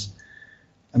experience.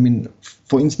 I mean,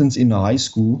 for instance, in high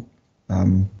school,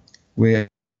 where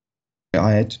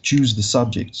I had to choose the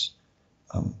subjects,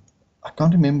 I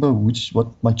can't remember what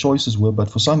my choices were, but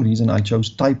for some reason I chose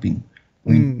typing. I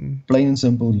mean, plain and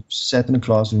simple, you sat in a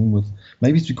classroom with,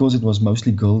 maybe it's because it was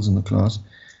mostly girls in the class,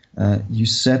 you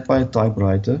sat by a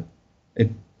typewriter,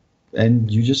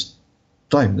 and you just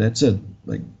type, that's it.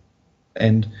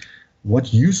 And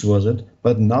what use was it?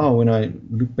 But now when I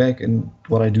look back, and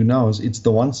what I do now is it's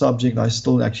the one subject I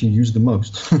still actually use the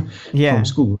most from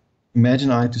school.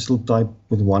 Imagine I had to still type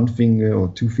with one finger or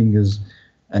two fingers.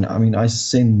 And I mean, I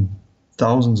send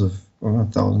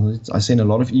I send a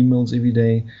lot of emails every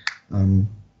day. And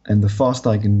the faster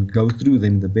I can go through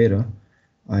them, the better.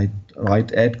 I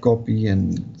write ad copy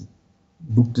and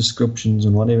book descriptions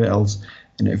and whatever else.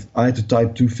 And if I had to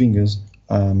type two fingers,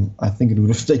 I think it would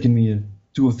have taken me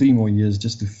 2 or 3 more years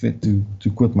just to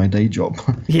quit my day job.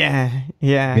 Yeah.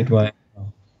 Get why.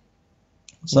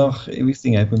 So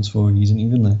everything happens for a reason,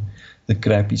 even the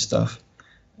crappy stuff.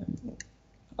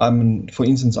 For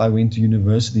instance, I went to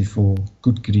university for,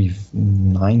 good grief,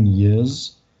 9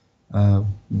 years,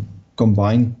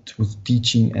 combined with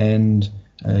teaching and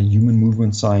human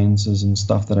movement sciences and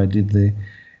stuff that I did there.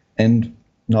 And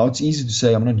now it's easy to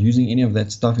say I'm not using any of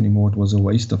that stuff anymore. It was a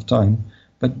waste of time.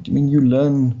 But I mean, you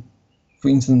learn, for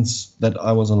instance, that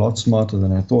I was a lot smarter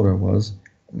than I thought I was.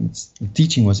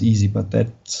 Teaching was easy, but that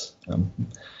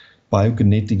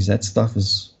biokinetics, that stuff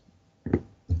is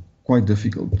quite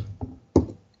difficult.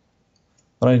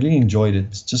 But I really enjoyed it.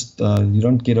 It's just you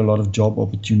don't get a lot of job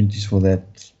opportunities for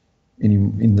that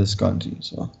in this country.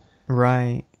 So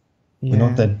Right. Yeah. we're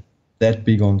not that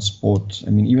big on sport. I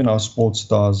mean, even our sports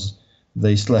stars,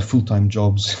 they still have full-time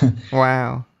jobs.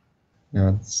 Wow.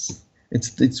 Yeah,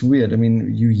 it's weird. I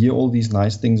mean, you hear all these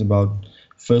nice things about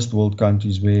first world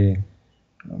countries where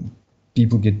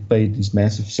people get paid these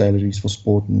massive salaries for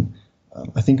sport, and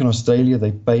I think in Australia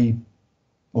they pay,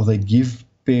 or they give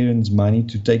parents money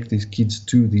to take these kids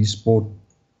to these sport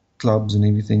clubs and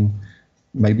everything.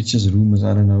 Maybe it's just rumors,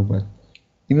 I don't know. But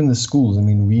even the schools, I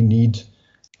mean, we need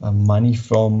money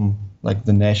from like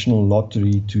the national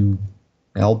lottery to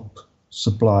help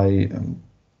supply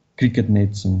cricket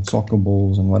nets and soccer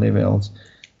balls and whatever else.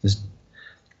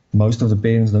 Most of the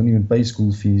parents don't even pay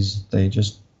school fees. They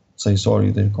just say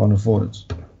sorry, they can't afford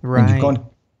it. Right. And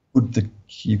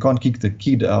you can't kick the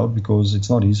kid out because it's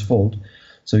not his fault.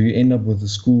 So you end up with a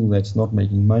school that's not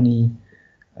making money.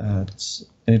 And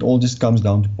it all just comes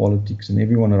down to politics, and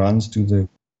everyone runs to the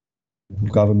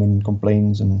government,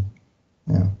 complains, and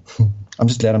yeah. I'm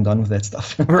just glad I'm done with that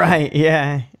stuff. Right.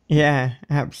 Yeah,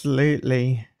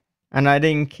 absolutely. And I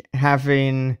think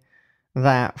having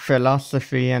that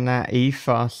philosophy and that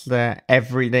ethos that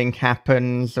everything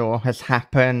happens or has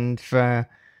happened for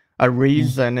a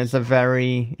reason is a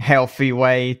very healthy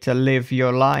way to live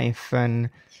your life. And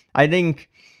I think,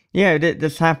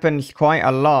 this happens quite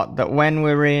a lot, that when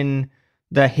we're in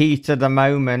the heat of the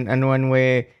moment and when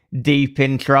we're deep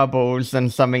in troubles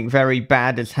and something very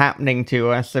bad is happening to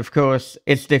us, of course,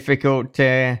 it's difficult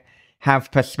to have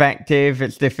perspective.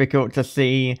 It's difficult to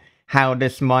see how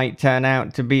this might turn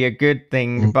out to be a good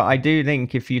thing. But I do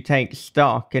think if you take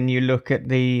stock and you look at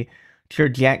the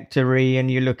trajectory and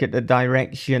you look at the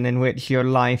direction in which your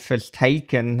life has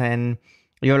taken, then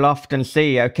you'll often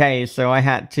see, okay, so I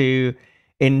had to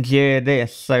endure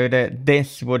this so that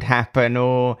this would happen,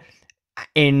 or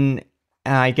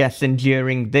I guess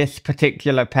enduring this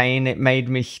particular pain, it made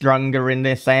me stronger in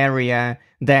this area,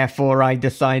 therefore I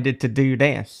decided to do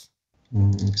this.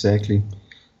 Exactly.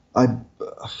 I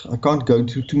can't go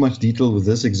into too much detail with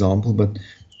this example, but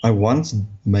I once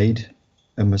made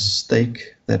a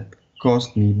mistake that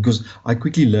cost me, because I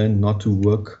quickly learned not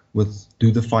to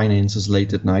do the finances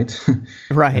late at night.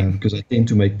 Right. Because I tend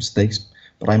to make mistakes.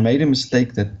 But I made a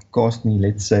mistake that cost me,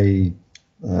 let's say,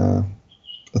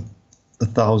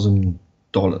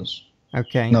 $1,000.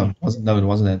 Okay. No, it wasn't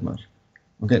that much.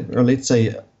 Okay, well, let's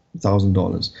say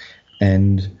 $1,000,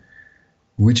 and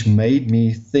which made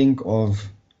me think of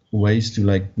ways to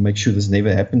like make sure this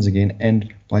never happens again.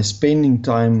 And by spending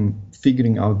time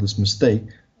figuring out this mistake,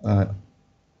 an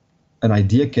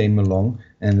idea came along,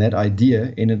 and that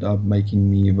idea ended up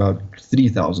making me about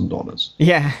 $3,000.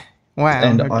 Yeah. Wow.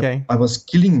 And Okay. I was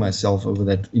killing myself over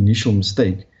that initial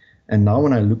mistake. And now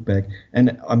when I look back,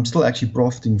 and I'm still actually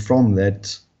profiting from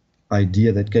that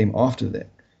idea that came after that.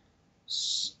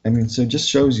 I mean, so it just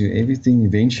shows you everything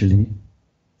eventually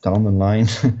down the line.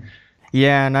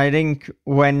 Yeah, and I think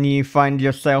when you find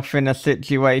yourself in a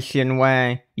situation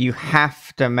where you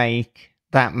have to make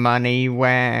that money,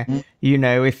 where,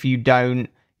 if you don't,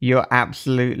 you're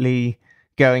absolutely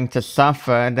going to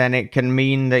suffer, then it can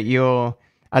mean that you're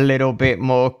a little bit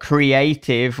more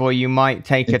creative, or you might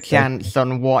take a Exactly. chance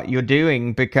on what you're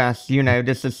doing because,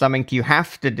 this is something you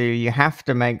have to do. You have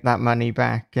to make that money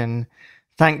back. And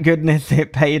thank goodness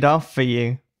it paid off for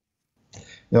you.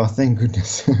 Yeah, thank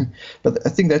goodness. But I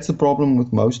think that's the problem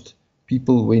with most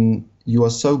people when you are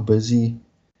so busy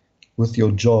with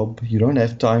your job, you don't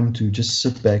have time to just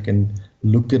sit back and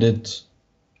look at it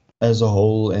as a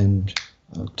whole and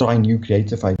try new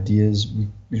creative ideas.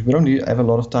 We don't really have a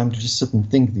lot of time to just sit and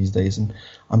think these days. And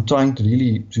I'm trying to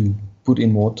really to put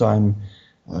in more time,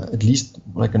 at least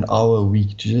like an hour a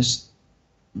week, to just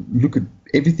look at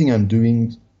everything I'm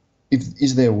doing.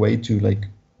 Is there a way to like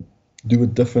do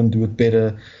it different, do it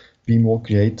better, be more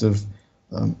creative,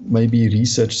 maybe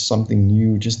research something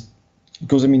new, just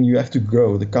because I mean you have to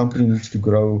grow, the company needs to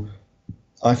grow.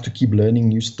 I have to keep learning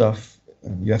new stuff.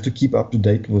 You have to keep up to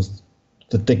date with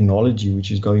the technology,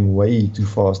 which is going way too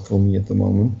fast for me at the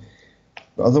moment.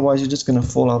 Otherwise you're just going to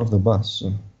fall out of the bus.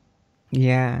 So.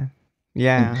 Yeah. And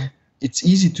Yeah. it's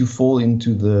easy to fall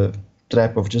into the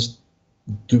trap of just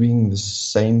doing the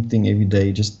same thing every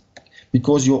day, just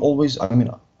because you're always, I mean,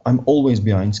 I'm always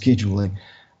behind schedule. Like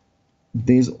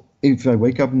if I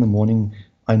wake up in the morning,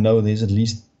 I know there's at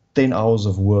least 10 hours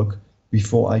of work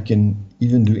before I can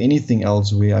even do anything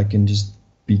else where I can just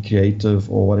be creative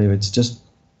or whatever. It's just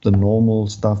the normal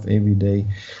stuff every day.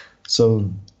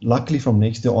 So luckily from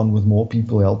next year on, with more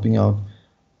people helping out,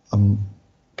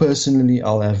 personally,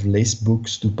 I'll have less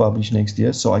books to publish next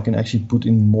year, so I can actually put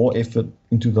in more effort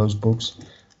into those books.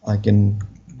 I can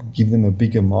give them a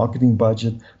bigger marketing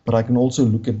budget, but I can also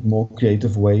look at more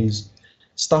creative ways,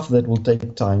 stuff that will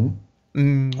take time. I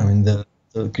mean, the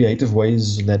creative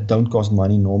ways that don't cost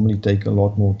money normally take a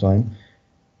lot more time.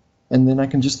 And then I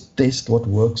can just test what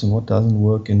works and what doesn't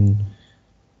work and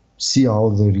see how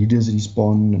the readers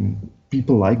respond. And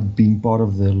people like being part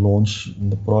of the launch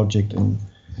and the project, and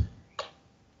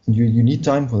you need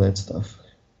time for that stuff.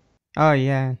 Oh,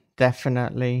 yeah,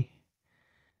 definitely.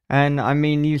 And I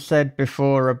mean, you said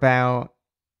before about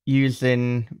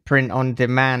using print on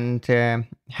demand to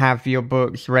have your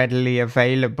books readily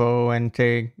available and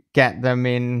to get them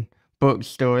in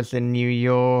bookstores in New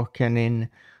York and in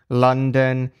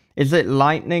London. Is it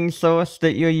Lightning Source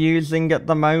that you're using at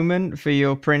the moment for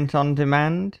your print on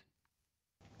demand?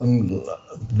 Um,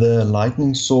 the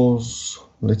Lightning Source,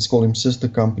 let's call him sister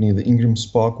company, the Ingram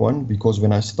Spark one, because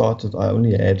when I started, I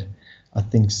only had, I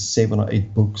think, 7 or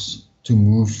 8 books to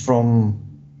move from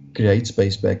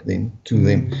CreateSpace back then to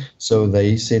them. So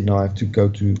they said, no, I have to go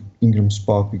to Ingram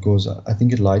Spark because I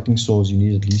think at Lightning Source you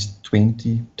need at least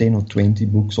 10 or 20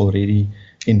 books already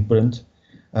in print,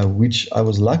 which I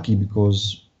was lucky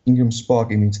because Ingram Spark,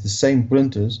 I mean, it's the same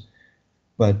printers,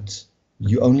 but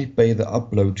you only pay the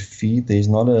upload fee. There's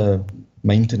not a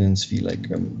maintenance fee like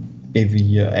every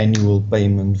year annual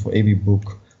payment for every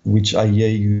book, which I hear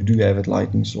you do have at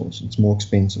Lightning Source. It's more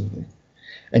expensive there.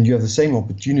 And you have the same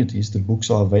opportunities. The books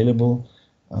are available.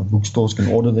 Bookstores can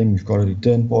order them. You've got a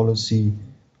return policy.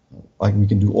 Like we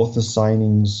can do author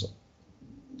signings.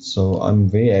 So I'm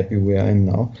very happy where I am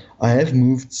now. I have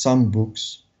moved some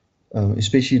books,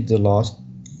 especially the last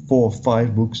 4 or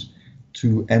 5 books,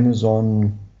 to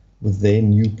Amazon with their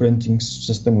new printing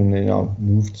system when they now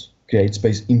moved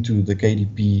CreateSpace into the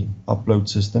KDP upload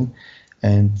system.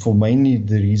 And for mainly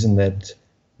the reason that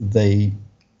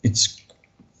it's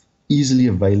easily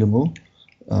available.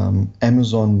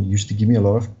 Amazon used to give me a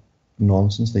lot of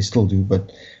nonsense, they still do,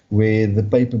 but where the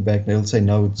paperback, they'll say,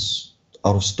 no, it's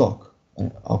out of stock.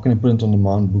 How can a print on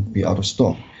demand book be out of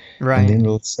stock? Right. And then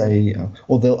they'll say,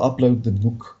 or they'll upload the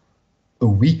book a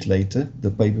week later,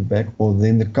 the paperback, or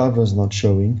then the cover's not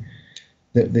showing.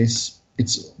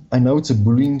 I know it's a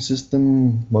bullying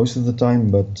system most of the time,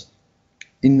 but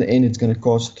in the end, it's going to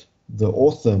cost the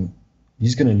author,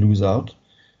 he's going to lose out.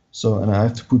 So, and I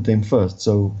have to put them first.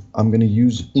 So I'm going to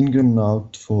use Ingram now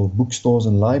for bookstores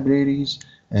and libraries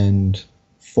and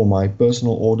for my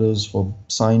personal orders, for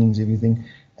signings, everything.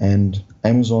 And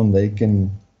Amazon, they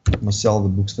can sell the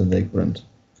books that they print.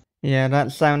 Yeah,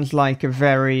 that sounds like a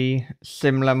very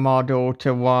similar model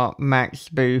to what Max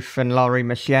Booth and Laurie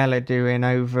Michelle are doing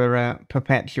over at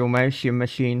Perpetual Motion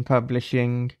Machine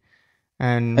Publishing.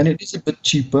 And it is a bit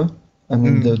cheaper. I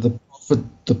mean,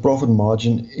 the profit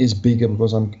margin is bigger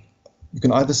because you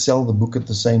can either sell the book at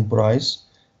the same price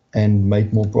and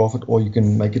make more profit, or you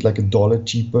can make it like $1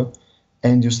 cheaper,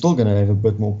 and you're still going to have a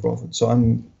bit more profit. So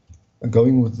I'm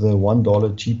going with the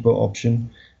 $1 cheaper option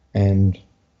and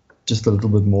just a little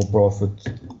bit more profit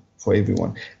for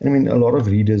everyone. And I mean, a lot of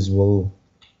readers will,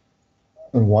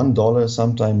 and $1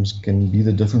 sometimes can be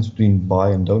the difference between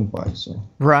buy and don't buy. So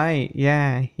Right,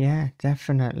 yeah,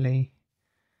 definitely.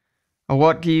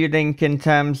 What do you think in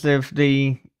terms of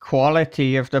the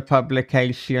quality of the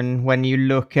publication when you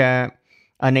look at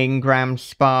an Ingram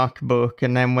Spark book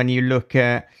and then when you look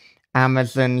at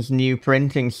Amazon's new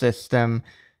printing system?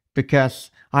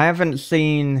 Because I haven't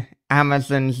seen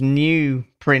Amazon's new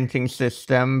printing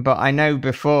system, but I know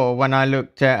before when I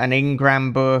looked at an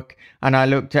Ingram book and I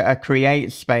looked at a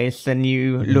Create Space and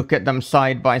you look at them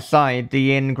side by side,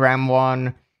 the Ingram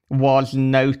one was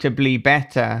notably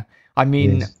better. I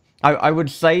mean, yes. I would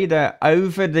say that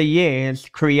over the years,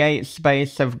 Create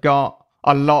Space have got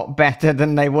a lot better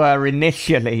than they were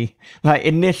initially. Like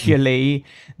initially,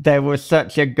 there was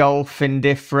such a gulf in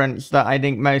difference that I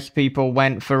think most people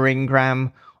went for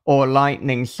Ingram or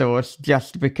Lightning Source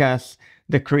just because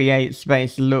the Create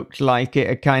Space looked like it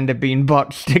had kind of been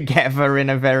botched together in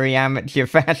a very amateur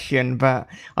fashion. But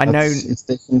I know It's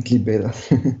definitely better.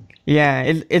 yeah,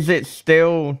 is it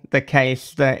still the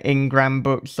case that Ingram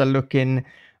books are looking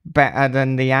better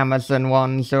than the Amazon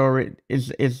ones, or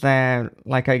is there,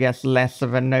 like, I guess, less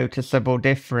of a noticeable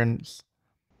difference?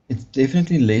 It's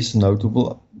definitely less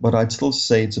notable, but I'd still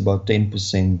say it's about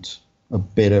 10% a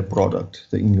better product,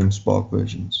 the Ingram Spark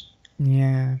versions.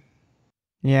 Yeah.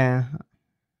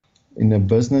 In a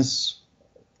business,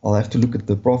 I'll have to look at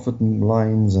the profit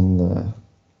lines and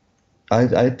I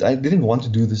didn't want to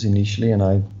do this initially,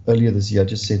 and earlier this year I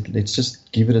just said, let's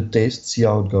just give it a test, see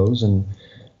how it goes, and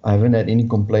I haven't had any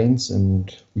complaints,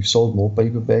 and we've sold more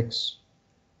paperbacks.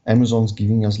 Amazon's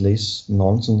giving us less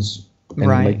nonsense and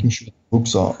Right. making sure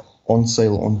books are on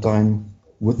sale on time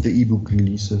with the ebook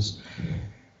releases.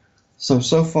 So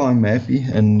far I'm happy,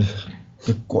 and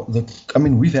I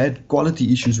mean, we've had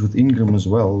quality issues with Ingram as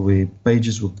well, where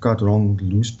pages were cut wrong,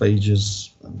 loose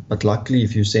pages. But luckily,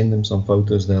 if you send them some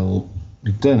photos, they'll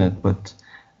return it. But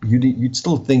you'd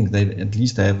still think they'd at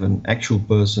least have an actual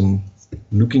person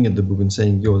looking at the book and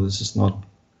saying, "Yo, this is not.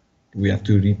 We have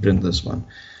to reprint this one."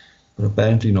 But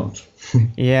apparently not.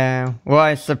 Yeah. Well,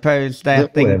 I suppose they're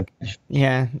they're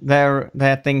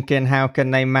thinking, how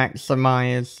can they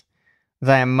maximize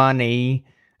their money?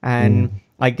 And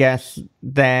I guess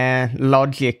their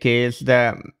logic is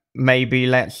that maybe,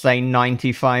 let's say,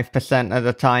 95% of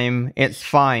the time it's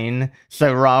fine.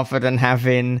 So rather than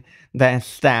having their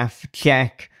staff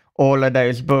check all of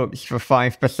those books for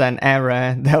 5%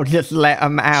 error, they'll just let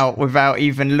them out without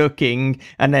even looking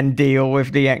and then deal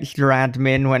with the extra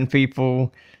admin when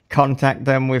people contact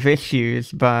them with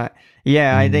issues. But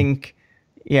yeah, I think,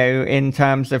 in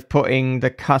terms of putting the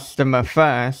customer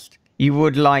first, you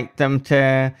would like them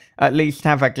to at least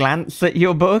have a glance at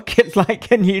your book. It's like,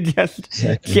 can you just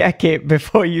check it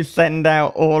before you send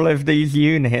out all of these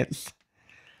units?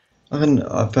 And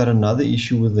I've had another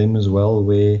issue with them as well,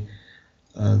 where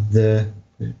the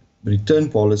return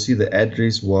policy, the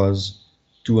address was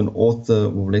to an author,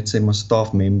 or let's say my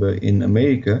staff member in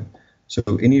America. So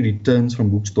any returns from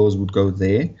bookstores would go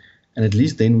there, and at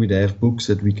least then we'd have books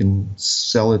that we can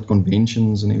sell at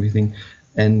conventions and everything.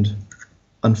 And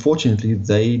unfortunately,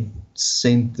 they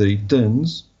sent the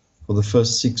returns for the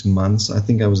first 6 months. I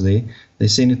think I was there. They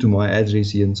sent it to my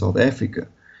address here in South Africa,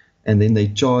 and then they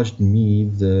charged me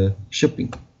the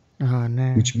shipping. Oh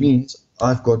no! Which means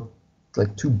I've got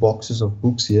like 2 boxes of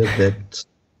books here that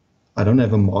I don't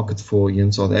have a market for here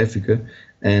in South Africa,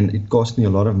 and it cost me a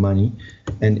lot of money.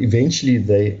 And eventually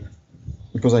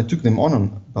because I took them on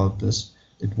about this,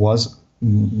 it was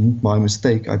my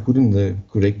mistake. I put in the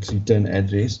correct return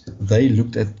address. They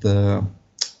looked at the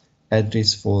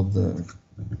address for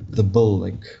the bill,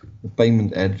 like the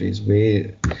payment address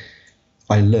where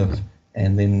I live,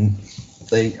 and then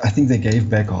I think they gave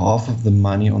back half of the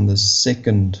money on the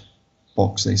second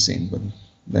box they sent, but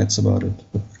that's about it.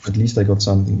 But at least I got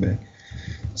something back.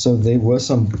 So there were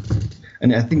some,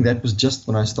 and I think that was just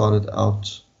when I started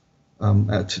out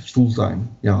at full time.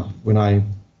 Yeah, when I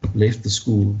left the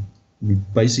school,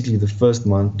 basically the first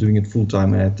month doing it full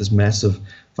time, I had this massive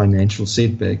financial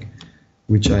setback,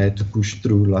 which I had to push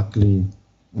through. Luckily,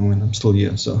 I'm still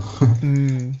here. So.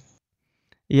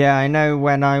 Yeah, I know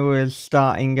when I was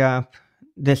starting up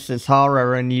This Is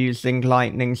Horror and using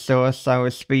Lightning Source, I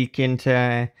was speaking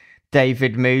to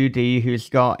David Moody, who's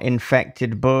got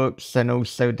Infected Books and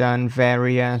also done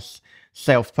various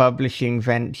self-publishing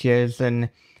ventures. And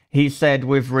he said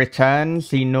with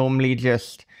returns, he normally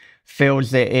just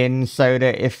fills it in so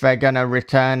that if they're going to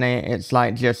return it, it's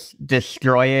like just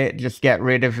destroy it, just get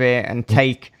rid of it and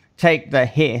take the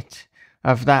hit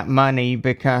of that money,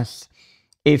 because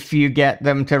if you get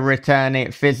them to return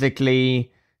it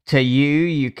physically to you,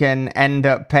 you can end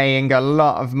up paying a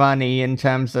lot of money in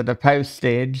terms of the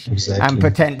postage. Exactly. And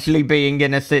potentially being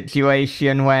in a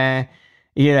situation where,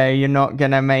 you know, you're not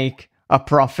going to make a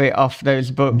profit off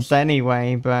those books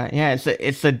anyway. But yeah,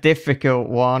 it's a difficult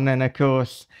one. And of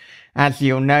course, as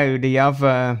you'll know, the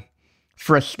other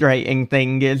frustrating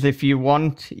thing is if you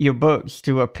want your books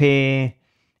to appear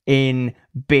in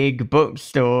big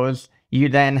bookstores, you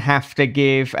then have to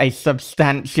give a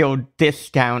substantial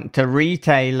discount to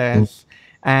retailers.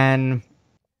 And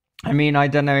I mean, I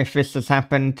don't know if this has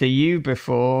happened to you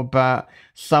before, but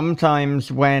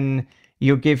sometimes when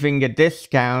you're giving a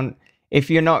discount, if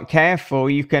you're not careful,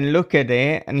 you can look at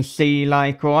it and see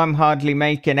like, well, I'm hardly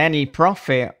making any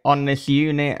profit on this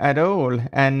unit at all.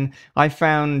 And I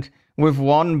found with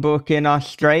one book in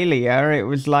Australia, it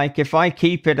was like, if I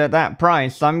keep it at that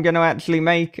price, I'm going to actually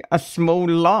make a small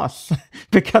loss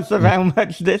because of how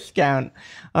much discount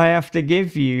I have to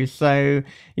give you. So,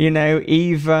 you know,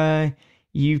 either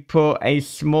you put a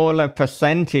smaller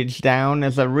percentage down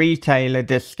as a retailer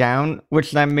discount,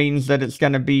 which then means that it's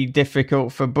going to be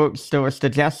difficult for bookstores to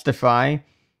justify,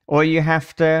 or you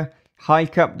have to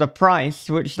hike up the price,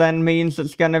 which then means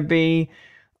it's going to be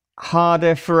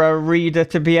harder for a reader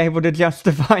to be able to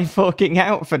justify forking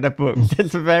out for the books.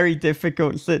 It's a very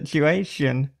difficult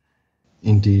situation.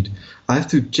 Indeed. I have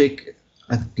to check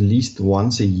at least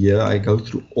once a year. I go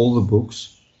through all the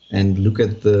books and look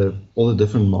at all the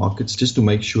different markets just to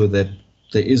make sure that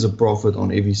there is a profit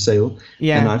on every sale.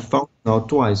 Yeah. And I found now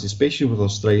twice, especially with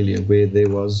Australia, where there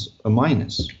was a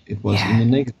minus. It was in the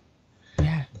negative.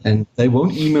 Yeah. And they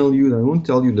won't email you. They won't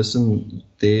tell you, listen,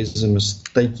 there's a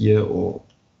mistake here, or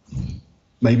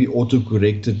maybe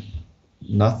auto-corrected.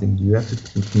 Nothing. You have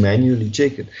to manually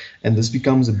check it. And this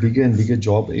becomes a bigger and bigger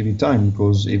job every time,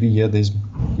 because every year there's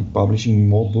publishing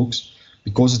more books.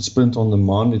 Because it's print on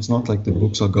demand, it's not like the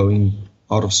books are going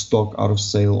out of stock, out of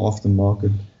sale, off the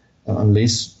market,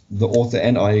 unless the author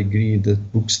and I agree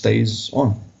that book stays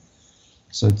on.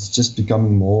 So it's just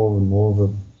becoming more and more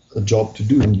of a job to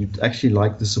do, and you'd actually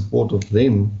like the support of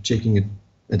them checking it,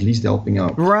 at least helping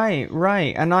out.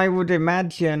 Right. And I would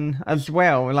imagine as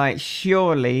well, like,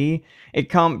 surely it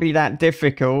can't be that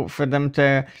difficult for them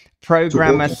to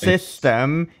program a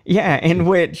system, in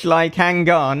which, like, hang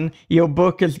on, your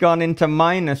book has gone into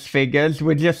minus figures,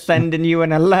 we're just sending you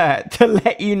an alert to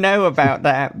let you know about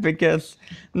that, because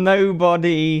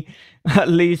nobody, at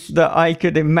least that I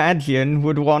could imagine,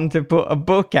 would want to put a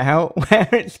book out where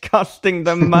it's costing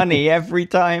them money every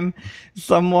time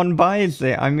someone buys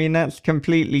it. I mean, that's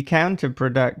completely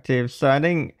counterproductive. So I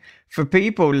think for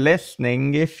people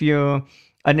listening, if you're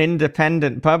an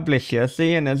independent publisher,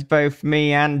 seeing as both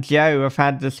me and Joe have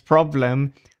had this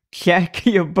problem, check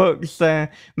your books are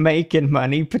making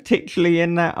money, particularly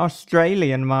in that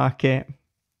Australian market.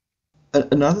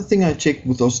 Another thing I check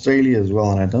with Australia as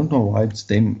well, and I don't know why it's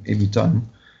them every time,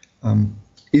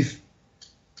 if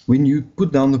when you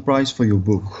put down the price for your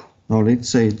book, now let's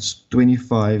say it's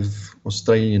 25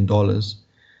 Australian dollars,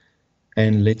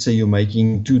 and let's say you're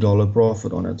making $2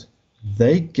 profit on it,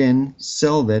 they can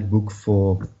sell that book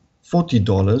for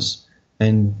 $40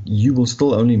 and you will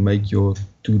still only make your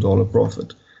 $2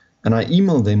 profit. And I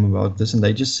emailed them about this, and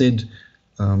they just said,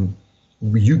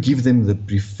 you give them the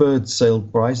preferred sale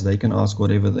price, they can ask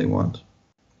whatever they want.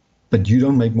 But you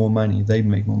don't make more money, they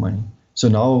make more money. So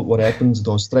now what happens,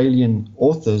 the Australian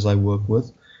authors I work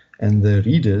with and the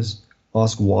readers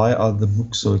ask, why are the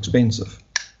books so expensive?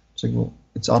 It's like, well,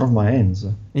 it's out of my hands.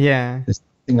 Yeah. There's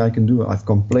nothing I can do. I've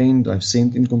complained, I've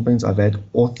sent in complaints, I've had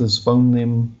authors phone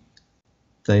them.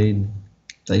 They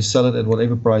sell it at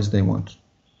whatever price they want.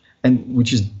 And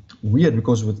which is weird,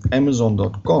 because with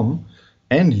Amazon.com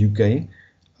and UK,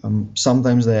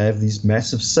 sometimes they have these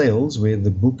massive sales where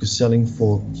the book is selling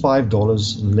for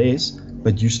 $5 less,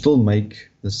 but you still make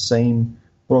the same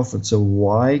profit. So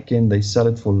why can they sell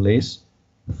it for less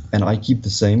and I keep the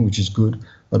same, which is good,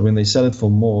 but when they sell it for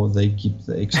more, they keep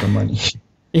the extra money?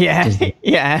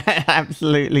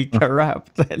 Absolutely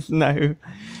corrupt. There's no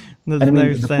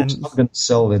the sense. Book's not going to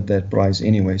sell at that price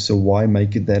anyway, so why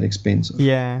make it that expensive?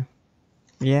 Yeah,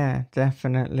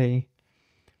 definitely.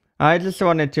 I just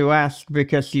wanted to ask,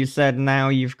 because you said now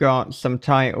you've got some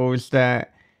titles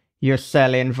that you're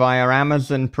selling via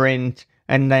Amazon Print,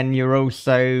 and then you're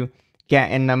also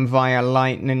getting them via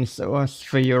Lightning Source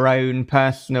for your own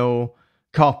personal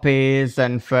copies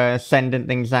and for sending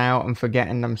things out and for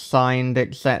getting them signed,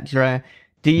 etc.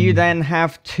 Do you then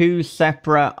have two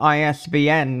separate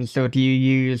ISBNs, or do you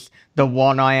use the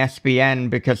one ISBN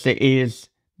because it is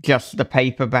just the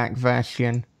paperback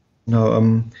version?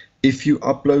 No, if you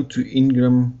upload to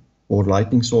Ingram or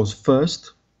Lightning Source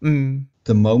first,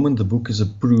 the moment the book is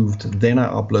approved, then I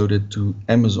upload it to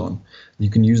Amazon. You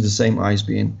can use the same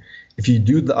ISBN. If you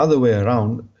do it the other way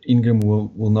around, Ingram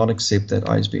will not accept that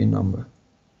ISBN number.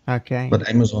 Okay. But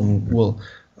Amazon will,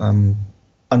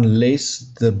 unless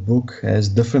the book has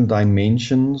different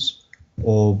dimensions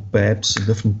or perhaps a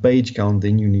different page count,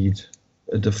 then you need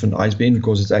a different ISBN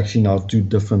because it's actually now two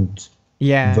different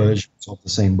versions of the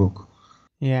same book.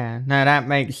 Yeah, no, that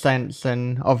makes sense.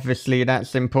 And obviously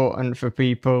that's important for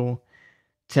people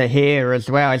to hear as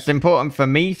well. It's important for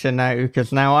me to know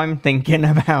because now I'm thinking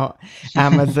about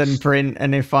Amazon print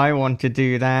and if I want to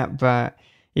do that. But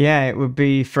yeah, it would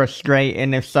be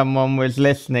frustrating if someone was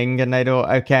listening and they thought,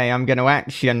 okay, I'm going to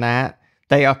action that.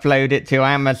 They upload it to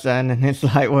Amazon and it's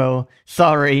like, well,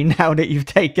 sorry, now that you've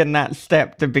taken that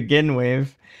step to begin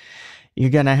with, you're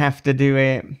going to have to do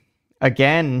it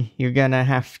again. You're going to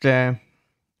have to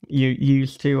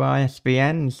use two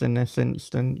ISBNs in this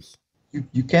instance.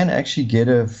 You can actually get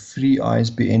a free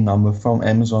ISBN number from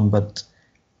Amazon, but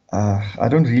I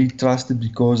don't really trust it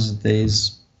because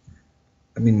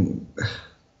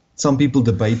some people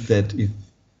debate that if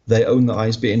they own the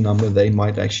ISBN number, they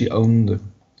might actually own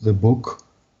the book,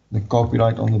 the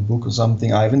copyright on the book or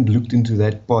something. I haven't looked into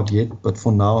that part yet, but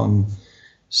for now I'm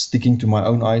sticking to my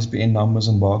own ISBN numbers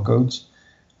and barcodes.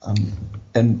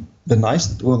 And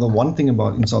the one thing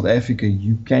about in South Africa,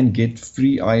 you can get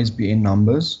free ISBN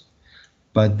numbers,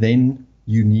 but then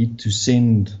you need to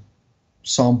send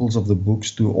samples of the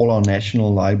books to all our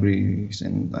national libraries,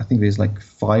 and I think there's like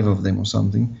 5 of them or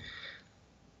something.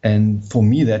 And for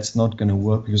me, that's not going to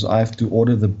work because I have to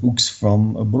order the books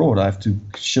from abroad. I have to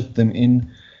ship them in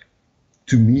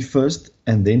to me first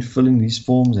and then fill in these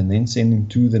forms and then send them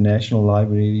to the national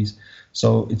libraries.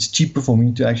 So it's cheaper for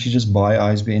me to actually just buy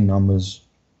ISBN numbers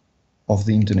off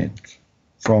the internet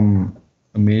from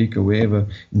America, wherever,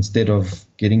 instead of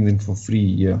getting them for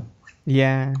free here.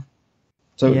 Yeah.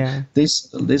 So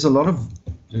there's a lot of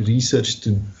research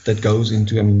that goes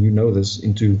into,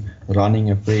 into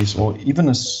running a press or even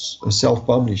a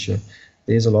self-publisher.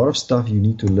 There's a lot of stuff you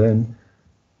need to learn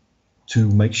to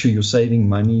make sure you're saving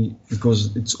money,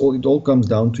 because it all comes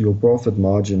down to your profit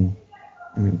margin.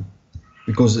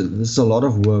 Because this is a lot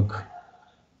of work.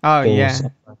 Oh, yeah.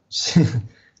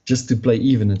 Just to play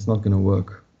even, it's not going to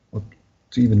work. Or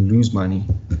to even lose money.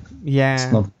 Yeah.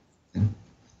 It's not.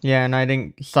 Yeah, and I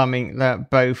think something that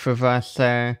both of us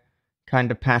are kind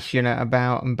of passionate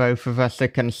about and both of us are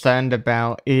concerned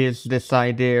about is this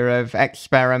idea of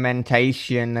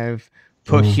experimentation, of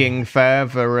pushing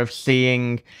further, of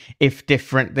seeing if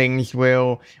different things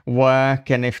will work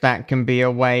and if that can be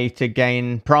a way to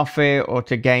gain profit or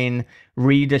to gain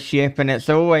readership. And it's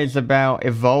always about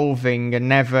evolving and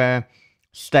never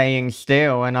staying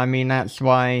still. And I mean, that's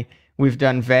why we've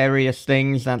done various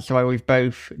things. That's why we've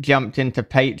both jumped into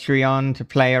Patreon to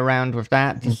play around with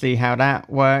that, to see how that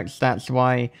works. That's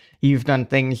why you've done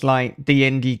things like the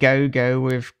Indiegogo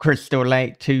with Crystal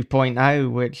Lake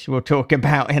 2.0, which we'll talk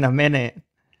about in a minute.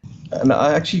 And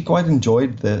I actually quite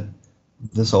enjoyed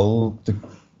this whole,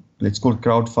 let's call it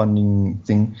crowdfunding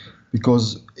thing,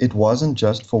 because it wasn't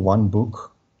just for one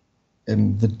book.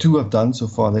 And the 2 I've done so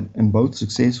far, and both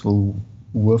successful,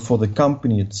 were for the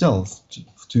company itself,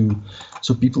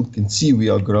 so people can see we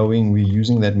are growing. We're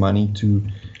using that money to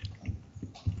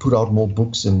put out more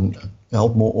books and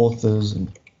help more authors and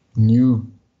new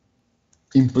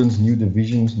imprints, new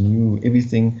divisions, new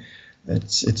everything.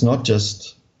 It's not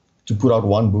just to put out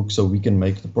one book so we can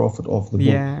make the profit off the book.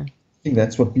 Yeah. I think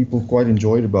that's what people quite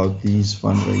enjoyed about these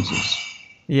fundraisers.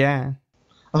 Yeah.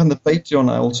 And the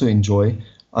Patreon I also enjoy.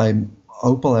 I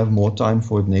hope I'll have more time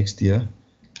for it next year,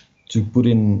 to put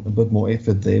in a bit more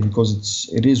effort there, because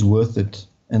it is worth it,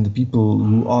 and the people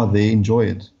who are there enjoy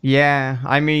it. Yeah,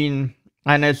 I mean,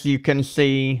 and as you can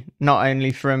see, not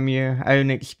only from your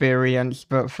own experience,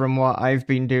 but from what I've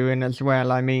been doing as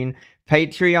well, I mean,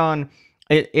 Patreon,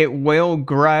 it will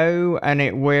grow and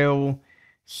it will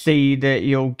see that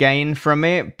you'll gain from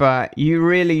it, but you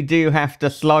really do have to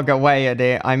slog away at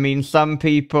it. I mean, some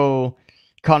people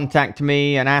contact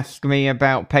me and ask me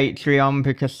about Patreon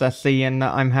because they're seeing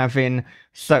that I'm having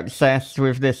success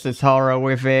with This Is Horror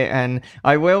with it, and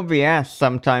I will be asked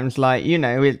sometimes, like,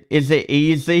 is it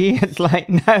easy? It's like,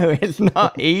 no, it's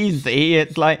not easy.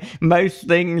 It's like most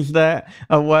things that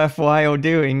are worthwhile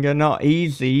doing are not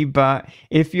easy, but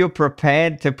if you're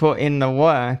prepared to put in the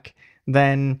work,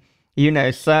 then,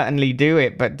 certainly do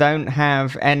it, but don't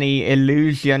have any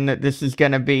illusion that this is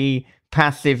going to be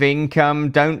passive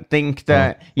income. Don't think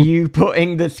that you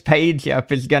putting this page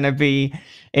up is going to be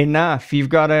enough. You've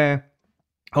got to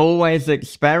always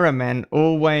experiment,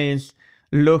 always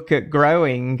look at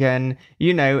growing, and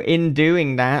in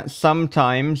doing that,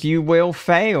 sometimes you will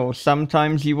fail,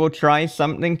 sometimes you will try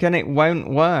something and it won't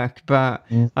work. But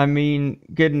I mean,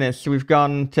 goodness, we've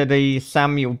gone to the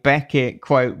Samuel Beckett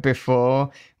quote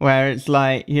before, where it's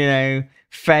like,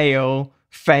 fail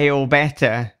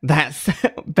better. That's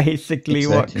basically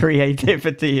what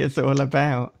creativity is all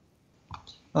about.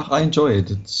 I enjoy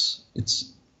it.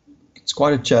 It's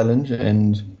quite a challenge,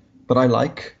 but I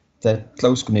like that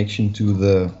close connection to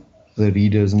the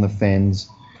readers and the fans,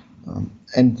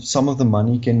 and some of the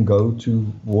money can go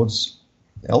towards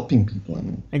helping people. I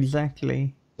mean,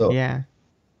 exactly. So yeah,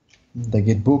 they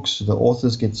get books. The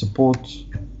authors get support.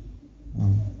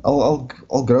 I'll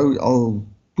grow. I'll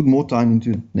put more time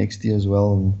into it next year as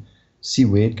well and see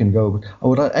where it can go. But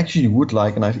what I actually would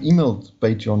like, and I've emailed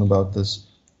Patreon about this,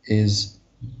 is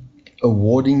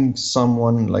awarding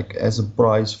someone, like as a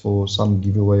prize for some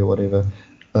giveaway or whatever,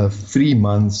 a 3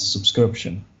 month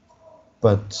subscription.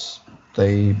 But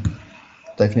they've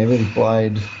never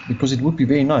replied, because it would be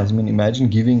very nice. I mean, imagine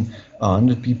giving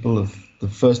 100 people of the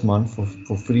first month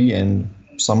for free, and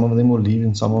some of them will leave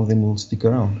and some of them will stick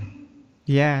around.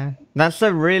 Yeah, that's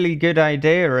a really good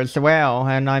idea as well.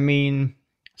 And I mean,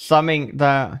 something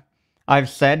that I've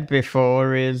said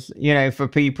before is, for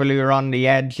people who are on the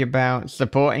edge about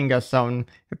supporting us on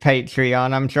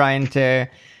Patreon, I'm trying to,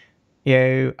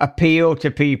 appeal to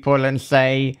people and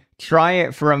say, try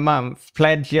it for a month,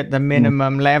 pledge at the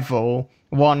minimum level,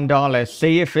 $1,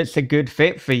 see if it's a good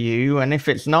fit for you. And if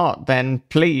it's not, then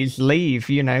please leave.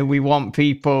 We want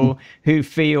people who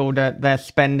feel that they're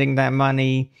spending their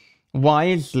money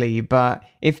wisely. But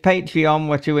if Patreon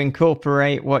were to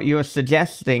incorporate what you're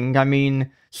suggesting, I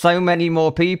mean, so many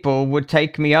more people would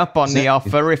take me up on the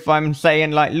offer if I'm saying,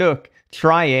 like, look,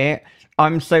 try it.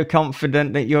 I'm so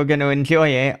confident that you're going to enjoy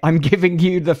it. I'm giving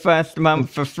you the first month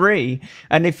for free.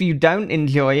 And if you don't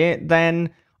enjoy it, then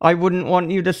I wouldn't want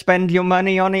you to spend your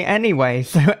money on it anyway.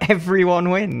 So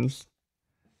everyone wins.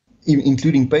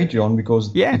 Including Patreon,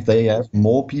 because if they have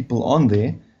more people on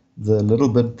there, the little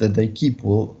bit that they keep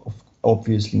will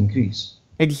obviously increase.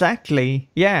 Exactly.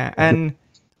 Yeah. And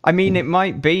I mean, it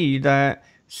might be that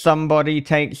somebody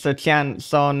takes a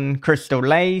chance on Crystal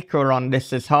Lake or on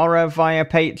This Is Horror via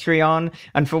Patreon,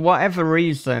 and for whatever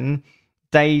reason,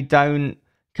 they don't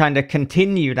kind of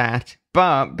continue that.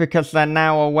 But because they're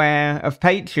now aware of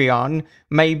Patreon,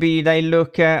 maybe they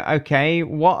look at, okay,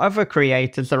 what other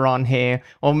creators are on here?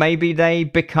 Or maybe they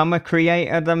become a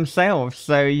creator themselves.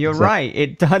 So you're right,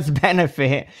 it does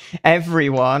benefit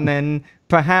everyone, and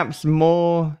perhaps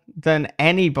more than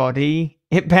anybody,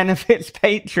 it benefits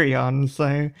Patreon.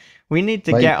 So we need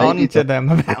to get on to them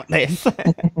about this.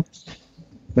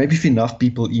 Maybe if enough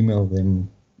people email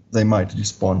them, they might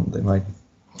respond. They might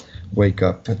wake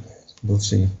up. We'll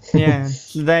see. Yeah,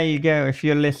 so there you go. If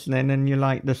you're listening and you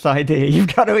like this idea,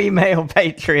 you've got to email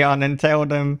Patreon and tell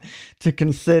them to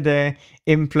consider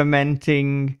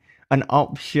implementing an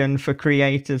option for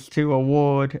creators to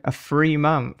award a free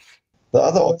month. The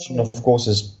other option, of course,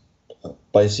 is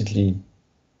basically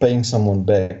paying someone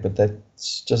back, but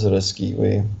that's just risky,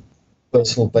 where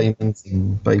personal payments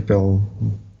and PayPal.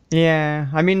 Yeah,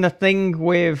 I mean, the thing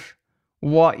with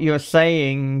what you're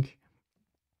saying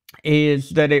is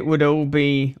that it would all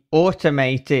be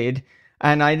automated.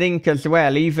 And I think as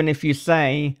well, even if you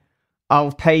say,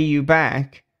 I'll pay you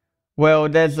back, well,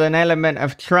 there's an element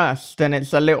of trust, and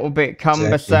it's a little bit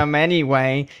cumbersome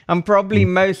anyway. And probably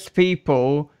most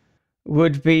people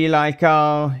would be like,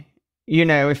 oh,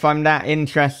 if I'm that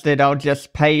interested, I'll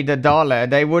just pay the $1.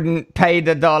 They wouldn't pay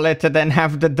the $1 to then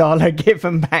have the $1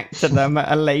 given back to them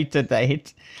at a later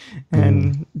date.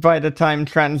 And by the time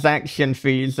transaction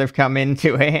fees have come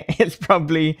into it, it's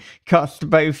probably cost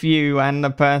both you and the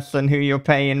person who you're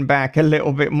paying back a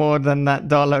little bit more than that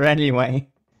 $1 anyway.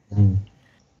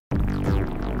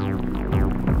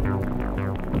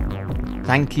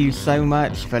 Thank you so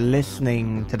much for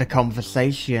listening to the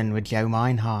conversation with Joe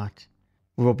Mynhardt.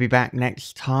 We'll be back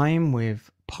next time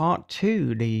with part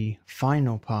 2, the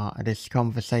final part of this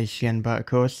conversation. But of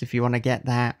course, if you want to get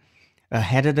that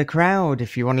ahead of the crowd,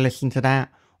 if you want to listen to that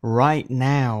right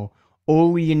now,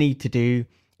 all you need to do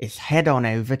is head on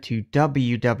over to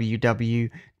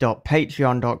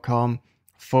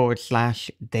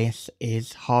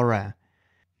www.patreon.com/thisishorror.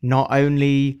 Not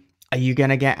only are you going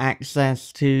to get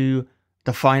access to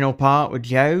the final part with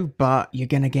Joe, but you're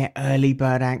going to get early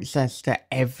bird access to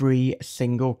every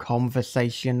single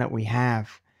conversation that we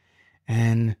have.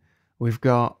 And we've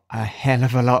got a hell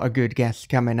of a lot of good guests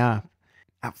coming up.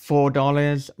 At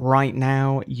 $4 right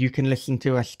now, you can listen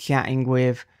to us chatting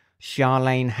with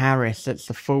Charlene Harris. It's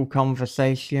a full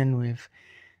conversation with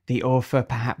the author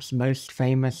perhaps most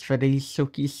famous for the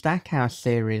Sookie Stackhouse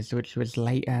series, which was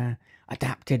later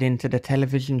adapted into the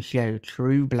television show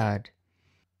True Blood.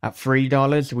 At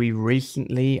 $3, we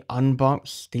recently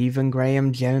unboxed Stephen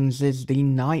Graham Jones's The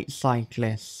Night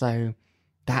Cyclist. So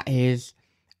that is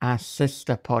our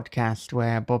sister podcast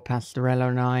where Bob Pastorello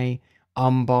and I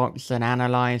unbox and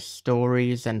analyze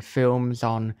stories and films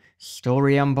on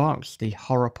Story Unboxed, the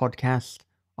horror podcast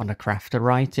on the craft of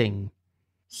writing.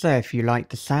 So if you like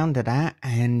the sound of that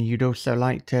and you'd also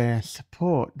like to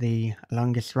support the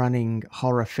longest running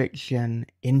horror fiction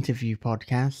interview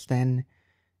podcast, then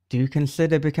do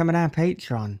consider becoming our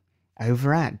patron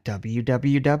over at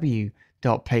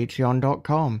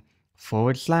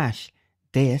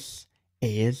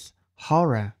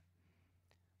www.patreon.com/thisishorror.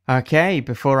 Okay,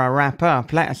 before I wrap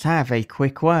up, let us have a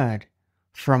quick word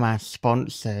from our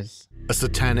sponsors. A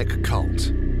satanic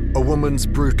cult. A woman's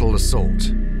brutal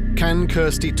assault. Can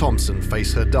Kirsty Thompson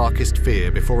face her darkest fear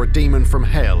before a demon from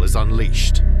hell is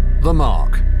unleashed? The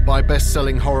Mark, by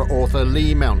best-selling horror author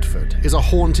Lee Mountford, is a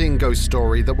haunting ghost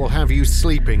story that will have you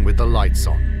sleeping with the lights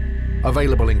on.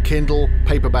 Available in Kindle,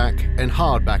 paperback, and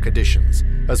hardback editions,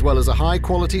 as well as a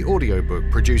high-quality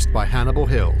audiobook produced by Hannibal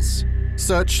Hills.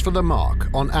 Search for The Mark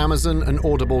on Amazon and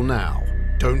Audible now.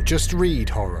 Don't just read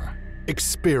horror,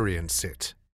 experience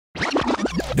it.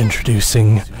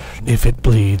 Introducing If It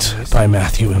Bleeds by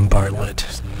Matthew M.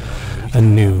 Bartlett, a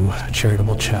new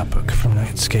charitable chapbook from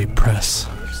Nightscape Press.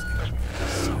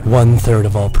 1/3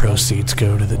 of all proceeds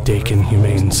go to the Dakin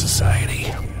Humane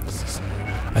Society.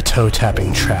 A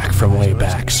toe-tapping track from way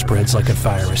back spreads like a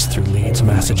virus through Leeds,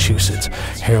 Massachusetts,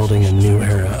 heralding a new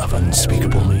era of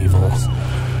unspeakable evil.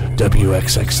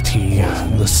 WXXT,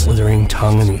 the slithering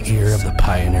tongue in the ear of the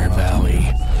Pioneer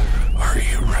Valley. Are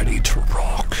you ready to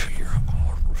rock?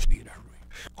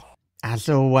 As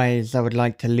always, I would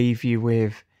like to leave you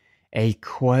with a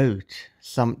quote,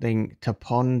 something to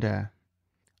ponder.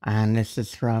 And this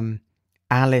is from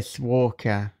Alice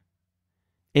Walker.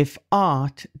 If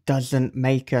art doesn't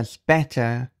make us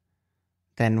better,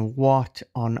 then what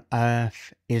on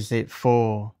earth is it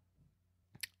for?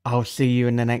 I'll see you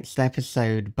in the next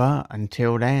episode, but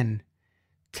until then,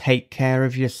 take care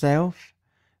of yourself,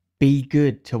 be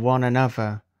good to one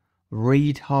another,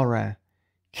 read horror,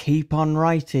 keep on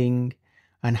writing,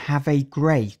 and have a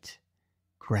great,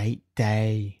 great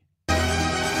day.